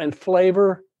aroma and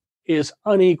flavor is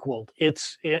unequaled.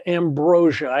 It's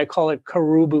ambrosia. I call it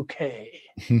Karubuke.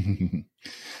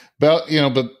 But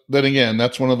then again,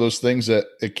 that's one of those things that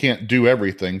it can't do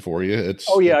everything for you.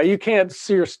 You can't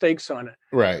sear steaks on it.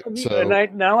 Right. So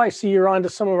now I see you're onto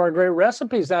some of our great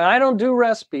recipes. Now, I don't do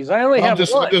recipes. I only have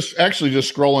one. I'm just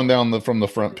scrolling down from the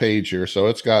front page here. So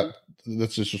it's got,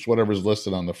 this is just whatever's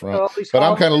listed on the front. But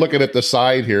I'm kind of looking at the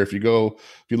side here. If you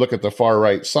look at the far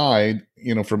right side,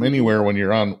 from anywhere when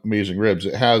you're on Amazing Ribs,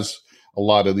 it has a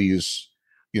lot of these,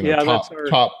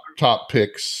 top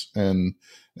picks and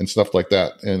stuff like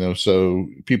that. So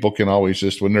people can always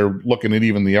just, when they're looking at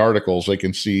even the articles, they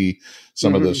can see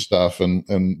some of this stuff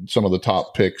and some of the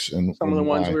top picks and some of the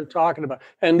ones we're talking about.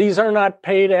 And these are not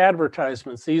paid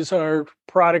advertisements. These are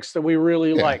products that we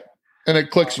really like. And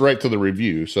it clicks right to the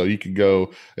review. So you can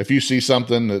go, if you see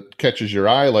something that catches your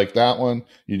eye like that one,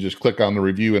 you just click on the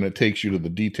review and it takes you to the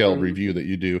detailed review that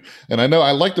you do. And I know I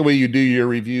like the way you do your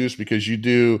reviews, because you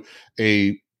do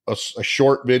a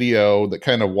short video that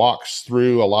kind of walks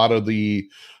through a lot of the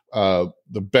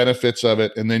benefits of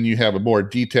it. And then you have a more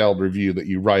detailed review that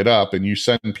you write up and you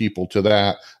send people to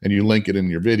that and you link it in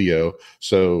your video.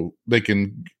 So they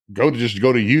can go to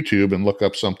YouTube and look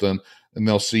up something, and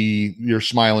they'll see your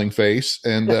smiling face,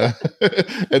 and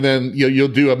and then you'll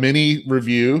do a mini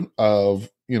review of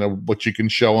what you can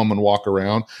show them and walk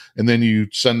around, and then you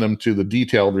send them to the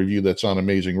detailed review that's on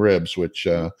Amazing Ribs, which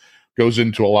goes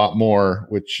into a lot more,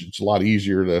 which it's a lot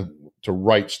easier to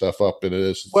write stuff up than it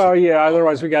is. Well, yeah.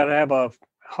 Otherwise, we got to have a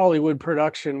Hollywood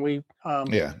production.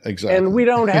 Exactly, and we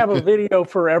don't have a video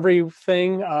for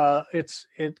everything.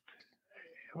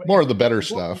 more of the better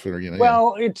stuff. Or, you know,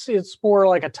 well, it's more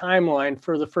like a timeline.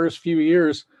 For the first few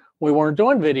years, we weren't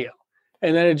doing video.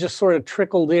 And then it just sort of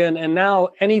trickled in. And now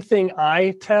anything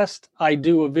I test, I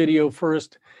do a video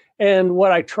first. And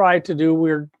what I try to do,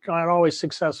 we're not always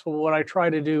successful. What I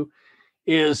try to do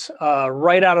is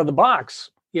right out of the box,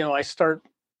 you know, I start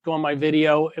doing my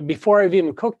video before I've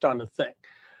even cooked on the thing.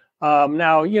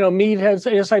 Now, you know,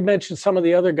 Meatheads, as I mentioned, some of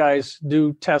the other guys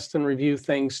do test and review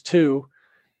things too.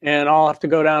 And I'll have to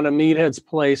go down to Meathead's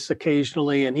place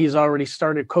occasionally, and he's already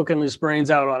started cooking his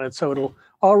brains out on it. So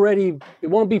it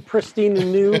won't be pristine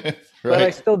and new, right. But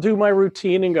I still do my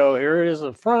routine and go, here it is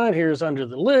the front, here's under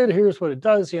the lid, here's what it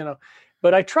does, you know.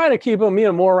 But I try to keep them, you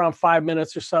know, more around 5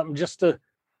 minutes or something, just to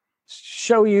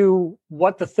show you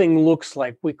what the thing looks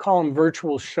like. We call them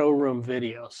virtual showroom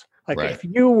videos. Like right. If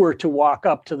you were to walk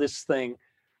up to this thing,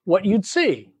 what you'd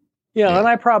see. You know, yeah. And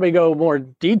I probably go more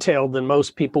detailed than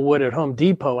most people would at Home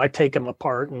Depot. I take them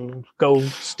apart and go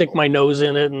stick my nose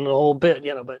in it and the whole bit,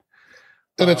 you know, but.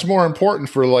 And it's more important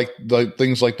for like the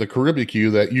things like the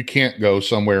Caribbean that you can't go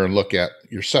somewhere and look at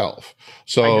yourself.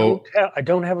 So I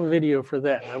don't have a video for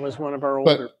that. That was one of our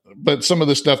older. But some of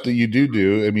the stuff that you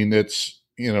do, I mean, it's,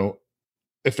 you know,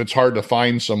 if it's hard to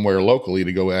find somewhere locally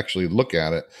to go actually look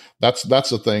at it, that's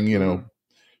the thing, you know,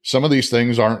 some of these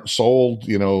things aren't sold,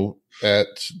 you know,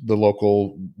 at the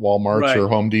local Walmarts right. or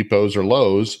Home Depots or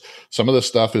Lowe's. Some of this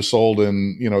stuff is sold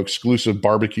in, you know, exclusive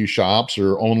barbecue shops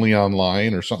or only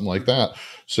online or something like that.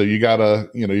 So you gotta,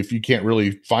 you know, if you can't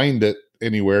really find it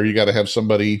anywhere, you got to have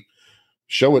somebody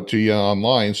show it to you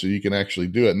online so you can actually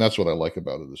do it. And that's what I like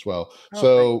about it as well.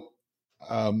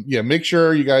 Yeah, make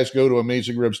sure you guys go to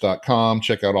AmazingRibs.com,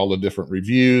 check out all the different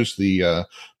reviews, the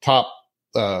top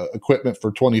equipment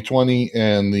for 2020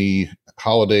 and the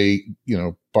holiday, you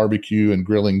know, barbecue and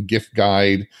grilling gift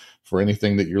guide for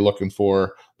anything that you're looking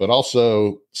for. But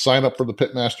also sign up for the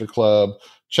Pitmaster Club.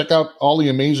 Check out all the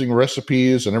amazing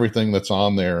recipes and everything that's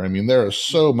on there. I mean, there is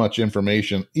so much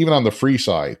information, even on the free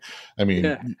side. I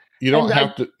mean, you don't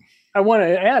have to. I want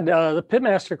to add the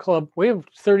Pitmaster Club. We have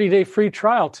 30-day free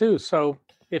trial too. So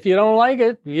if you don't like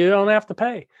it, you don't have to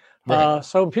pay. Right.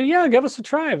 So yeah, give us a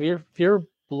try. If you're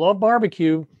love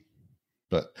barbecue,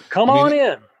 but come on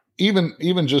in.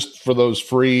 Even just for those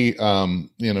free,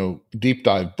 you know, deep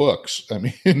dive books. I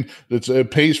mean,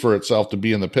 it pays for itself to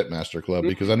be in the Pitmaster Club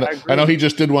because I know he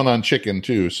just did one on chicken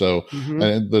too. So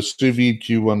and the sous vide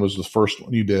Q one was the first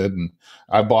one you did, and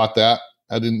I bought that.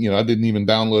 I didn't even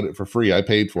download it for free. I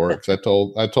paid for it because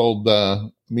I told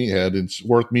Meathead it's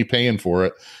worth me paying for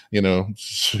it, you know,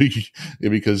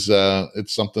 because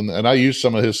it's something. And I used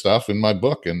some of his stuff in my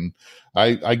book, and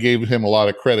I gave him a lot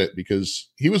of credit because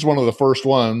he was one of the first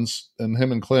ones, and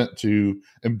him and Clint, to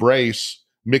embrace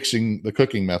mixing the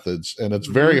cooking methods. And it's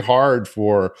very hard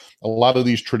for a lot of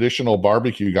these traditional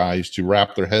barbecue guys to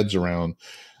wrap their heads around,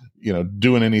 you know,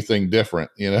 doing anything different,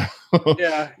 you know?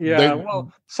 Yeah.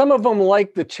 Well, some of them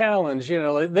like the challenge, you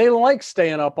know, they like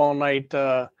staying up all night,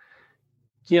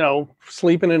 you know,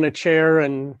 sleeping in a chair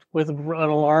and with an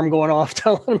alarm going off,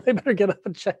 telling them they better get up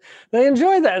and check. They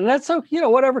enjoy that. And that's okay, you know,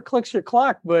 whatever clicks your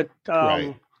clock, but,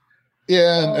 right.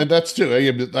 Yeah, and that's too.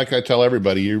 Like I tell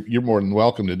everybody, you're more than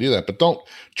welcome to do that, but don't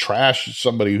trash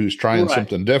somebody who's trying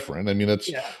something different. I mean,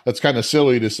 that's kind of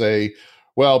silly to say,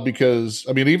 well, because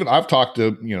I mean, even I've talked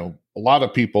to, you know, a lot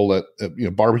of people that, you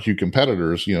know, barbecue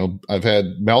competitors, you know, I've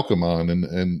had Malcolm on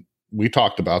and we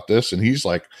talked about this, and he's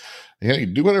like, hey,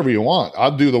 do whatever you want.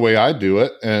 I'll do the way I do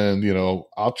it. And, you know,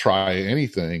 I'll try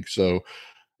anything. So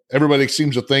everybody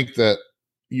seems to think that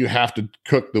you have to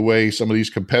cook the way some of these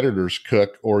competitors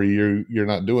cook, or you're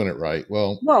not doing it right.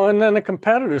 Well, and then the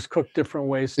competitors cook different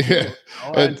ways too. Yeah.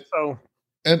 You know?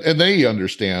 And they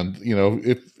understand, you know,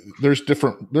 if there's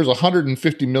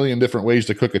 150 million different ways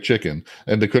to cook a chicken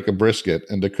and to cook a brisket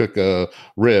and to cook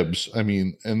ribs. I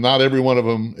mean, and not every one of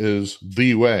them is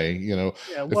the way, you know.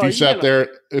 Yeah, well, if you sat there,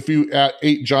 if you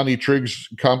ate Johnny Triggs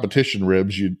competition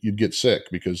ribs, you'd get sick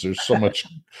because there's so much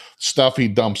stuff he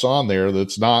dumps on there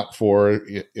that's not for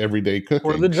everyday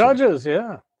cooking. For the judges,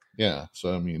 Yeah.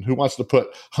 So, I mean, who wants to put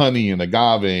honey and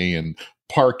agave and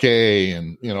parquet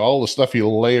and, you know, all the stuff he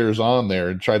layers on there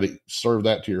and try to serve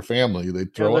that to your family? They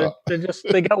throw up.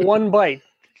 They got one bite.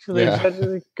 So they got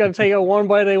to take out one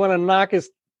bite. They want to knock his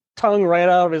tongue right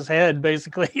out of his head,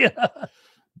 basically.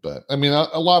 But I mean,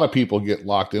 a lot of people get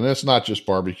locked in. It's not just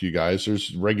barbecue guys.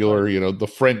 There's regular, you know, the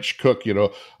French cook, you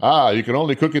know, you can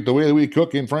only cook it the way we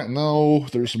cook in France. No,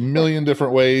 there's a million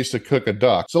different ways to cook a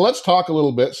duck. So let's talk a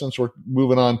little bit, since we're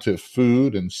moving on to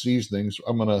food and seasonings.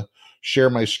 I'm going to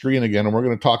share my screen again, and we're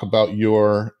going to talk about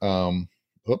your,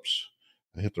 oops,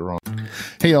 I hit the wrong.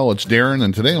 Hey, y'all, it's Darren,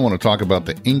 and today I want to talk about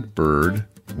the Inkbird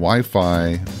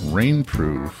Wi-Fi,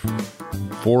 rainproof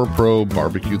 4 Pro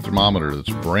barbecue thermometer that's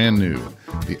brand new.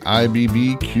 The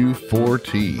IBB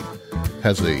Q4T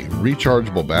has a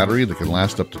rechargeable battery that can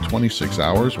last up to 26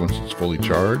 hours once it's fully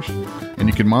charged, and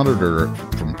you can monitor it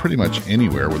from pretty much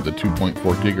anywhere with the 2.4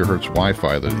 gigahertz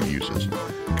Wi-Fi that it uses.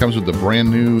 It comes with the brand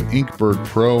new Inkbird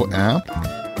Pro app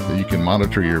that you can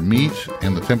monitor your meat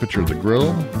and the temperature of the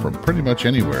grill from pretty much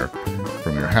anywhere,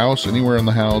 from your house, anywhere in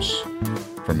the house,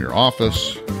 from your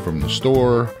office, from the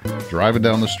store, driving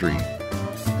down the street.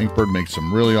 Inkbird makes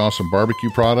some really awesome barbecue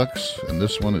products, and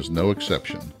this one is no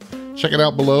exception. Check it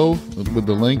out below with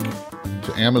the link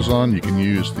to Amazon. You can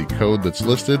use the code that's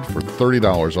listed for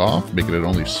 $30 off, making it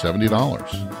only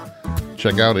 $70.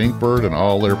 Check out Inkbird and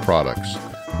all their products.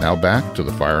 Now back to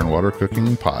the Fire and Water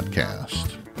Cooking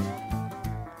Podcast.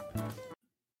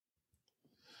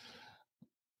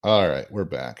 All right, we're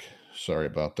back. Sorry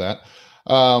about that.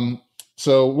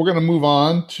 So we're going to move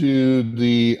on to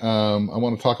the, I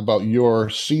want to talk about your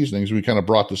seasonings. We kind of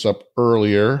brought this up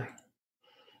earlier,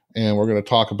 and we're going to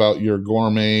talk about your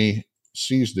gourmet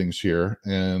seasonings here.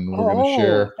 And we're going to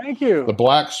share thank you. The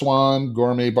Black Swan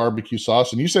Gourmet Barbecue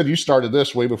Sauce. And you said you started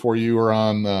this way before you were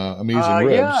on Amazing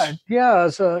Ribs. Yeah.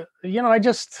 So, I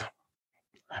just,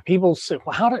 people say,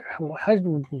 well,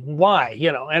 why?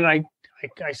 And I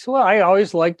said, well, I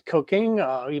always liked cooking,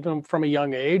 even from a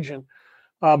young age. And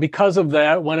because of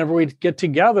that, whenever we'd get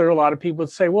together, a lot of people would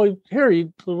say, well, here,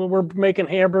 we're making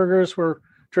hamburgers, we're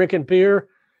drinking beer.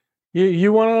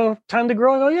 You want to tend to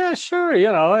grill? I go, yeah, sure.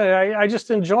 I just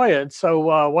enjoy it.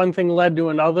 So one thing led to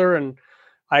another, and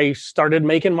I started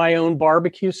making my own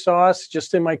barbecue sauce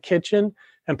just in my kitchen.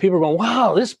 And people were going,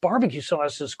 wow, this barbecue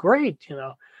sauce is great,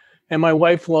 And my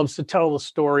wife loves to tell the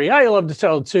story. I love to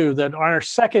tell it too, that on our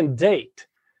second date,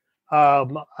 I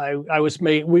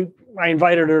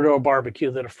invited her to a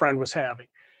barbecue that a friend was having,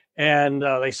 and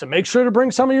they said, make sure to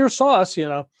bring some of your sauce,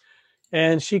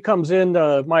 and she comes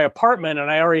into my apartment, and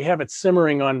I already have it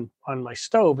simmering on my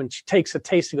stove, and she takes a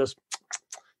taste and goes,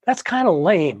 that's kind of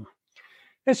lame.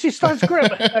 And she starts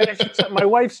grabbing, my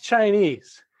wife's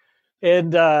Chinese,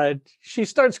 and she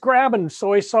starts grabbing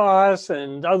soy sauce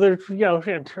and other,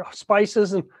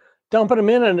 spices and dumping them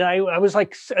in. And I was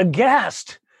like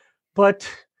aghast, but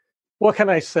what can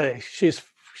I say? She's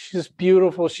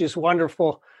beautiful. She's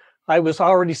wonderful. I was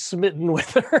already smitten with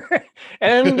her.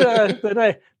 And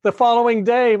the following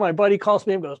day, my buddy calls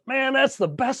me and goes, man, that's the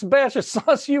best batch of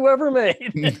sauce you ever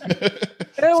made.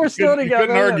 And we're still together.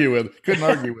 Couldn't argue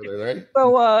with her, right?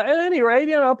 So at any rate,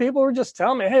 people were just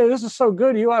telling me, hey, this is so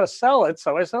good, you ought to sell it.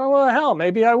 So I said, oh, well, hell,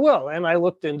 maybe I will. And I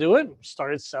looked into it,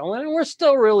 started selling it, and we're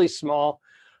still really small.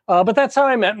 But that's how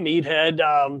I met Meathead.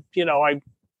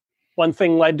 One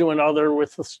thing led to another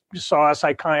with the sauce.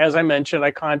 As I mentioned,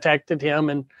 I contacted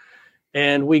him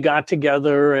and we got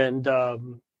together, and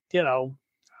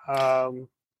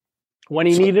when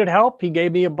he needed help, he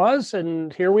gave me a buzz,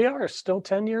 and here we are, still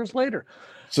 10 years later.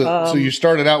 So you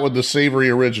started out with the savory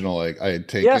original, I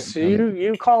take yes, it. Yes,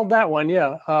 you called that one,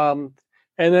 yeah. And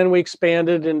then we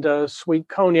expanded into sweet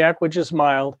cognac, which is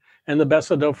mild, and the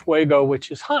Beso del Fuego, which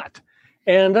is hot.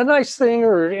 And a nice thing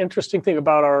or interesting thing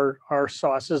about our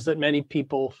sauces that many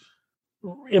people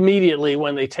immediately,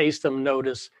 when they taste them,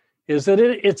 notice is that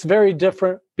it's very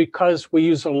different because we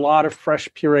use a lot of fresh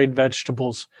pureed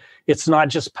vegetables. It's not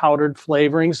just powdered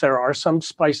flavorings. There are some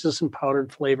spices and powdered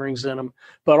flavorings in them,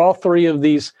 but all three of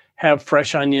these have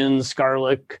fresh onions,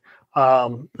 garlic.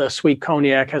 The sweet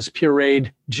cognac has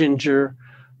pureed ginger.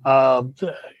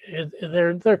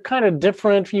 They're kind of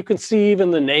different. You can see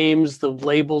even the names, the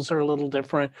labels are a little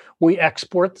different. We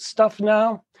export the stuff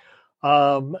now.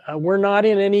 We're not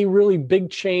in any really big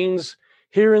chains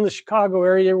here in the Chicago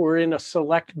area. We're in a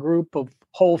select group of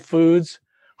Whole Foods,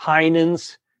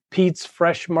 Heinen's, Pete's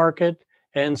Fresh Market,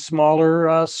 and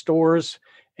smaller stores.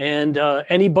 And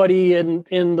anybody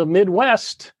in the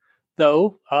Midwest,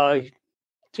 though,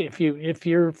 if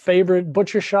your favorite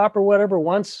butcher shop or whatever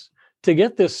wants to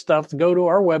get this stuff, to go to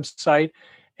our website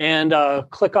and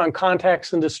click on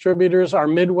contacts and distributors. Our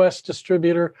Midwest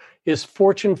distributor is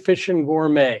Fortune Fish and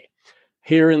Gourmet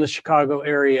here in the Chicago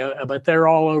area, but they're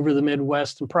all over the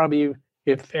Midwest. And probably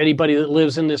if anybody that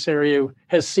lives in this area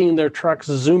has seen their trucks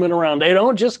zooming around, they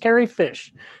don't just carry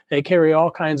fish. They carry all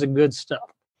kinds of good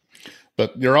stuff.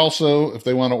 But you're also, if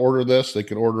they want to order this, they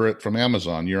can order it from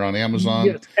Amazon. You're on Amazon?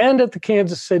 Yes, and at the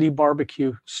Kansas City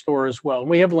barbecue store as well.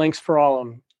 We have links for all of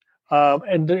them.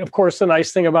 And of course, the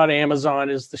nice thing about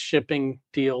Amazon is the shipping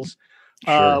deals.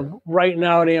 Sure. Right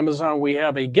now at Amazon, we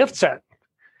have a gift set,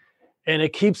 and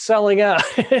it keeps selling out.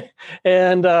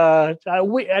 And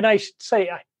I should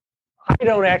say, I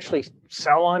don't actually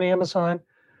sell on Amazon,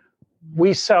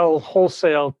 we sell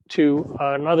wholesale to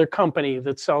another company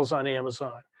that sells on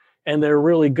Amazon, and they're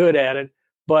really good at it.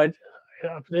 But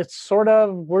it's sort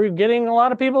of, we're getting a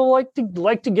lot of people like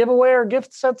to give away our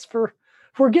gift sets for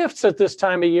gifts at this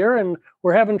time of year, and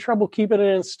we're having trouble keeping it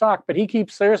in stock. But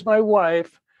there's my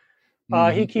wife.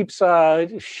 He keeps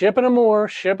shipping them more.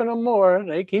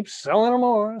 They keep selling them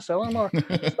more. So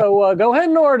go ahead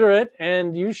and order it,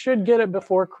 and you should get it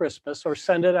before Christmas or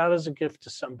send it out as a gift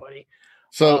to somebody.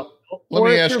 So let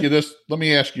me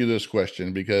ask you this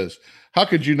question, because how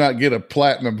could you not get a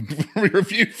platinum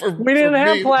review we didn't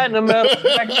have platinum medals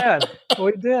back then.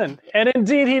 We didn't. And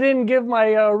indeed, he didn't give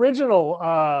my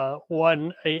original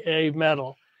one a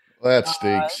medal. That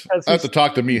stinks. I have to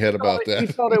talk to Meathead about that. He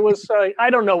thought it was, I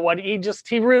don't know what, I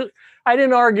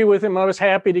didn't argue with him. I was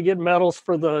happy to get medals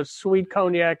for the sweet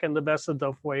cognac and the Besa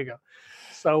del Fuego.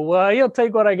 So he'll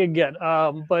take what I could get.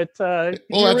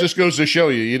 That just goes to show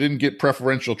you didn't get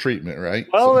preferential treatment, right?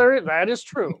 Well, that is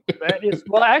true. That is,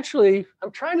 well, actually, I'm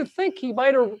trying to think. He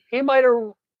might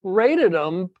have rated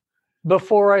them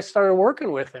before I started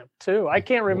working with him too. I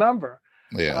can't remember.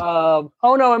 Yeah.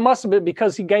 Oh no, it must have been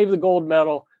because he gave the gold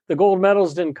medal. The gold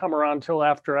medals didn't come around until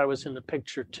after I was in the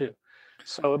picture too.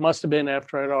 So it must have been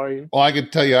after I'd already. Well, I can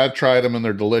tell you, I've tried them and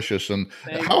they're delicious. And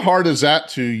how hard is that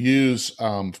to use,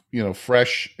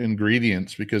 fresh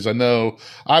ingredients? Because I know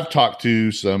I've talked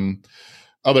to some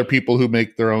other people who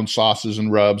make their own sauces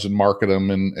and rubs and market them.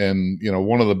 And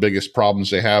one of the biggest problems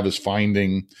they have is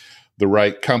finding the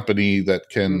right company that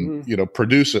can,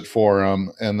 produce it for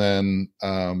them and then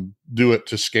do it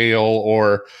to scale.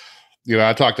 Or,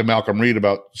 I talked to Malcolm Reed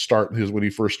about when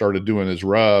he first started doing his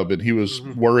rub, and he was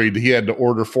worried he had to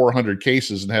order 400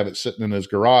 cases and have it sitting in his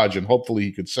garage, and hopefully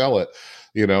he could sell it.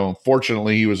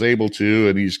 Fortunately he was able to,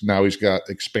 and he's got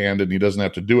expanded and he doesn't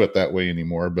have to do it that way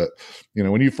anymore. But,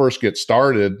 when you first get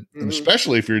started, and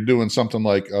especially if you're doing something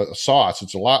like a sauce,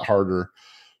 it's a lot harder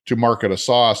to market a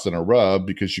sauce than a rub,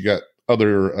 because you got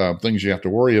other things you have to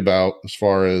worry about as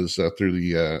far as through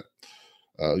the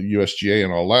USGA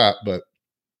and all that. But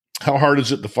how hard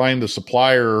is it to find a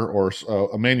supplier or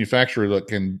a manufacturer that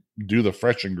can do the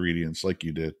fresh ingredients like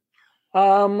you did?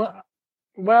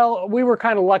 Well, we were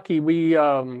kind of lucky. We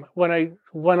when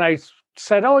I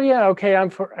said, "Oh yeah, okay,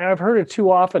 I've heard it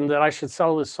too often that I should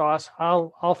sell this sauce.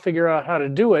 I'll figure out how to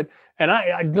do it." And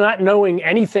I not knowing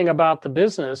anything about the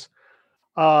business,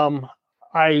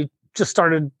 I just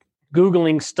started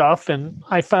Googling stuff, and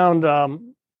I found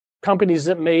companies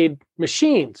that made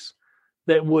machines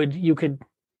that you could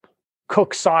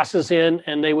cook sauces in,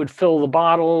 and they would fill the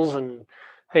bottles, and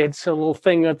they had some little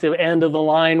thing at the end of the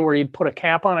line where you'd put a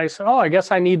cap on. I said, "Oh, I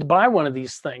guess I need to buy one of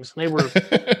these things." And they were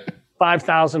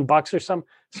 $5,000 or something.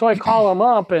 So I call them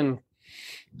up, and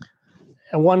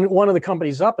one of the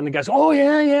companies up, and the guy's, "Oh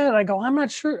yeah, yeah." And I go, "I'm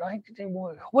not sure.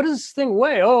 What does this thing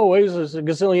weigh?" "Oh, it weighs a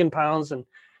gazillion pounds, and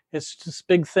it's this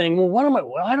big thing."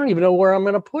 "Well, I don't even know where I'm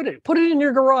going to put it." "Put it in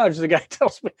your garage," the guy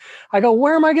tells me. I go,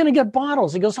 "Where am I going to get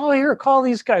bottles?" He goes, "Oh, here, call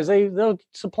these guys. They'll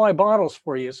supply bottles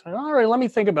for you." So, all right, let me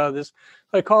think about this.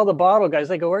 I call the bottle guys.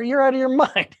 They go, "Well, you're out of your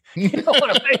mind. You don't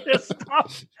want to make this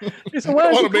stuff." He said, "Why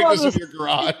don't you make this in your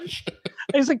garage?"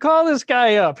 I said, "Call this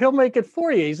guy up. He'll make it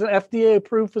for you. He's an FDA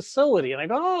approved facility." And I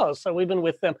go, "Oh, so we've been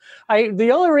with them."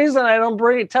 The only reason I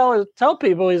don't tell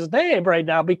people his name right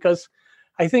now, because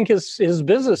I think his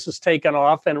business has taken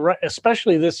off, and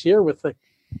especially this year with the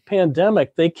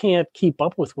pandemic, they can't keep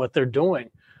up with what they're doing.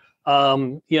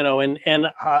 And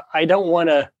I don't want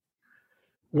to.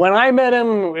 When I met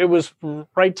him, it was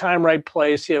right time, right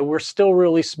place. Yeah, we're still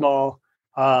really small,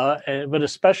 but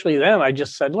especially then, I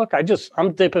just said, "Look,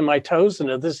 I'm dipping my toes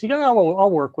into this. I'll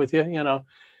work with you,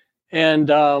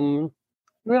 And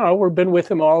we've been with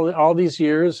him all these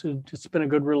years. It's been a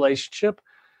good relationship.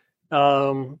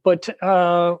 But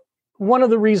one of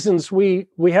the reasons we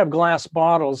have glass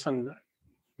bottles, and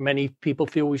many people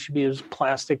feel we should be using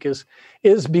plastic, is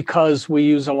because we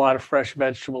use a lot of fresh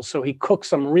vegetables. So he cooks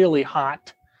them really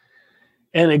hot,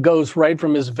 and it goes right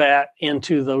from his vat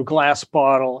into the glass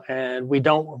bottle, and we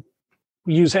don't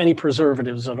use any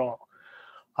preservatives at all.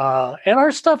 And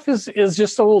our stuff is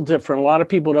just a little different. A lot of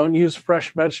people don't use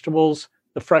fresh vegetables.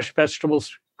 The fresh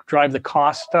vegetables drive the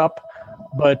cost up,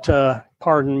 but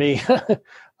pardon me,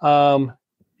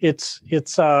 it's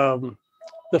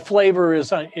the flavor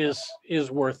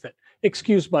is worth it.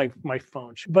 Excuse my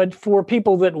phone. But for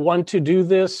people that want to do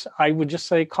this, I would just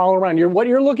say call around. What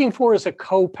you're looking for is a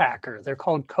co-packer. They're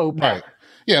called co-packer. Right.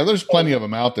 Yeah, there's plenty of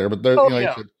them out there, but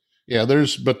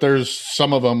there's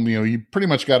some of them. You pretty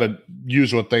much got to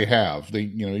use what they have.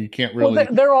 You can't really. Well,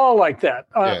 they're all like that.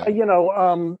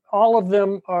 All of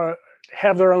them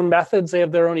have their own methods. They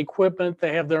have their own equipment.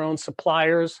 They have their own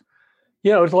suppliers.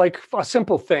 It's like a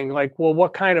simple thing like, well,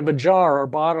 what kind of a jar or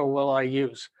bottle will I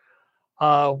use?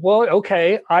 Well,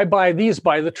 okay, I buy these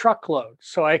by the truckload,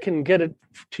 so I can get it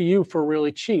to you for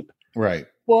really cheap. Right.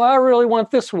 Well, I really want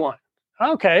this one.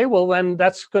 Okay, well, then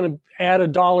that's going to add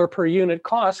 $1 per unit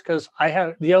cost because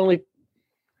I'm going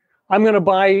to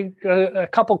buy a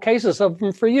couple cases of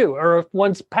them for you, or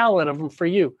one pallet of them for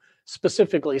you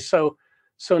specifically. So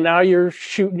now you're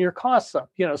shooting your costs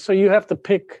up, so you have to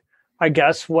pick, I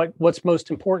guess, what's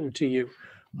most important to you.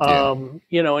 Yeah.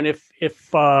 And if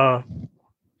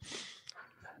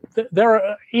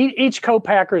each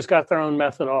co-packer's got their own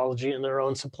methodology and their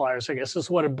own suppliers, I guess is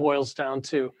what it boils down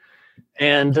to.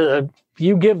 And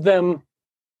you give them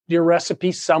your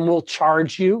recipe, some will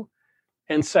charge you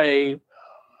and say,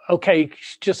 okay,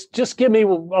 just give me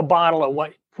a bottle of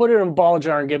what, put it in a ball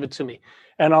jar and give it to me.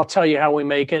 And I'll tell you how we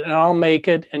make it, and I'll make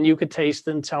it, and you could taste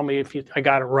it and tell me if I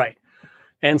got it right.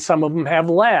 And some of them have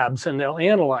labs and they'll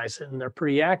analyze it and they're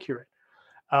pretty accurate.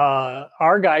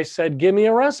 Our guy said, give me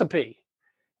a recipe.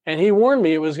 And he warned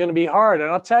me it was going to be hard. And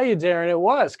I'll tell you, Darren, it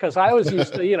was, because I was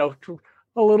used to,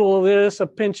 a little of this, a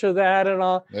pinch of that, and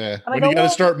all. Yeah. When you got to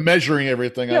start measuring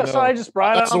everything. Yeah, so I just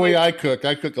brought it. That's the way I cook.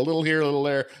 I cook a little here, a little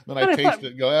there. Then I taste it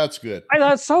and go, that's good. I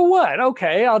thought, so what?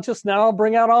 Okay, I'll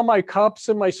bring out all my cups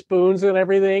and my spoons and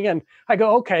everything. And I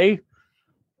go, okay,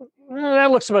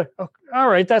 that looks about, all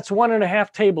right, that's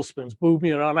 1.5 tablespoons. Boom,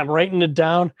 and I'm writing it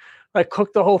down. I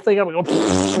cooked the whole thing up and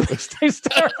go, this tastes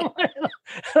terrible.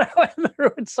 I went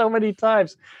through it so many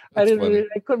times. I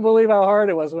couldn't believe how hard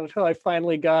it was until I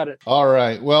finally got it. All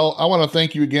right. Well, I want to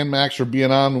thank you again, Max, for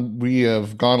being on. We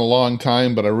have gone a long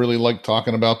time, but I really like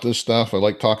talking about this stuff. I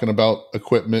like talking about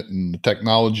equipment and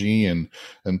technology and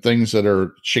things that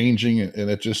are changing. And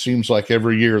it just seems like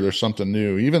every year there's something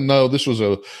new, even though this was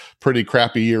a pretty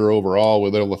crappy year overall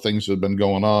with all the things that have been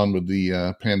going on with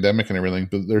the pandemic and everything.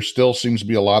 But there still seems to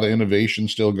be a lot of innovation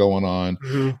still going on.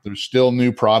 Mm-hmm. There's still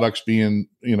new products being,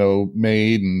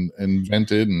 made and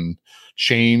invented and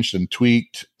changed and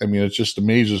tweaked. I mean, it just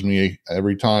amazes me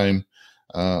every time.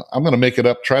 I'm going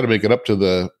to try to make it up to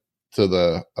the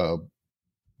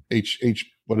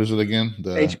what is it again?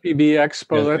 The HPB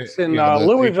Expo. That's in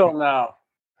Louisville now.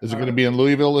 Is it going to be in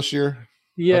Louisville this year?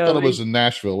 Yeah. I thought it was in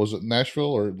Nashville. Was it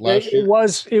Nashville or last year?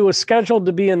 It was scheduled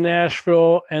to be in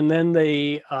Nashville, and then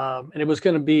and it was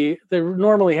going to be, they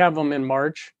normally have them in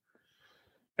March.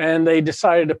 And they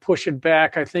decided to push it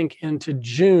back, I think, into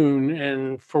June.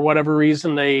 And for whatever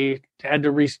reason, they had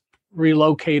to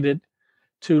relocate it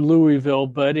to Louisville.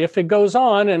 But if it goes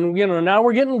on, and, now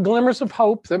we're getting glimmers of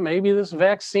hope that maybe this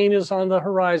vaccine is on the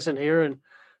horizon here, and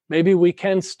maybe we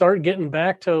can start getting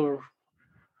back to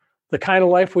the kind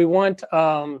of life we want.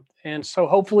 And so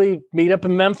hopefully Meetup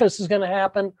in Memphis is going to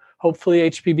happen. Hopefully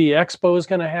HPB Expo is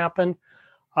going to happen.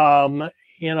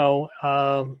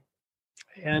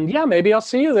 And yeah, maybe I'll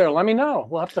see you there. Let me know.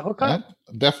 We'll have to hook up.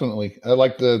 Definitely. I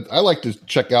like to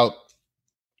check out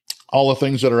all the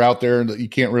things that are out there that you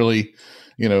can't really,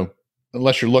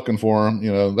 unless you're looking for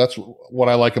them. That's what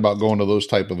I like about going to those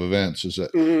type of events is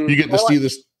that you get to see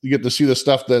this. You get to see the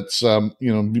stuff that's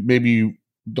maybe you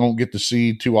don't get to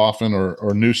see too often,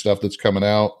 or new stuff that's coming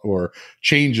out, or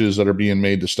changes that are being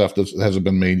made to stuff that hasn't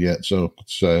been made yet. So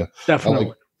it's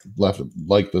definitely.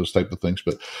 like those type of things.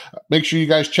 But make sure you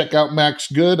guys check out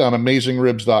Max Good on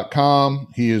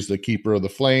AmazingRibs.com. He is the keeper of the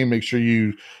flame. Make sure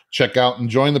you check out and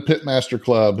join the Pitmaster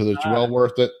Club. It's well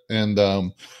worth it. And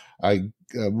I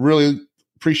really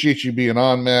appreciate you being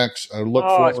on, Max. I look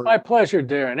forward. It's my pleasure,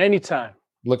 Darren. Anytime.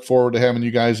 Look forward to having you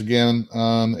guys again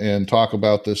on and talk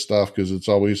about this stuff, because it's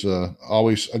always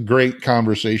a great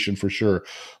conversation for sure.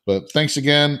 But thanks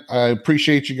again. I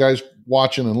appreciate you guys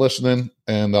watching and listening,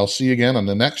 and I'll see you again on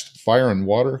the next Fire and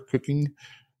Water Cooking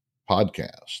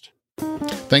Podcast.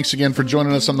 Thanks again for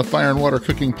joining us on the Fire and Water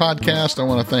Cooking Podcast. I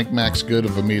want to thank Max Good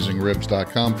of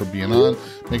AmazingRibs.com for being on.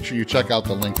 Make sure you check out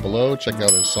the link below. Check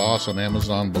out his sauce on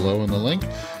Amazon below in the link.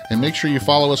 And make sure you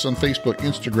follow us on Facebook,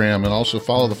 Instagram, and also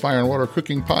follow the Fire and Water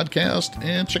Cooking Podcast.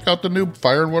 And check out the new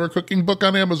Fire and Water Cooking book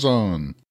on Amazon.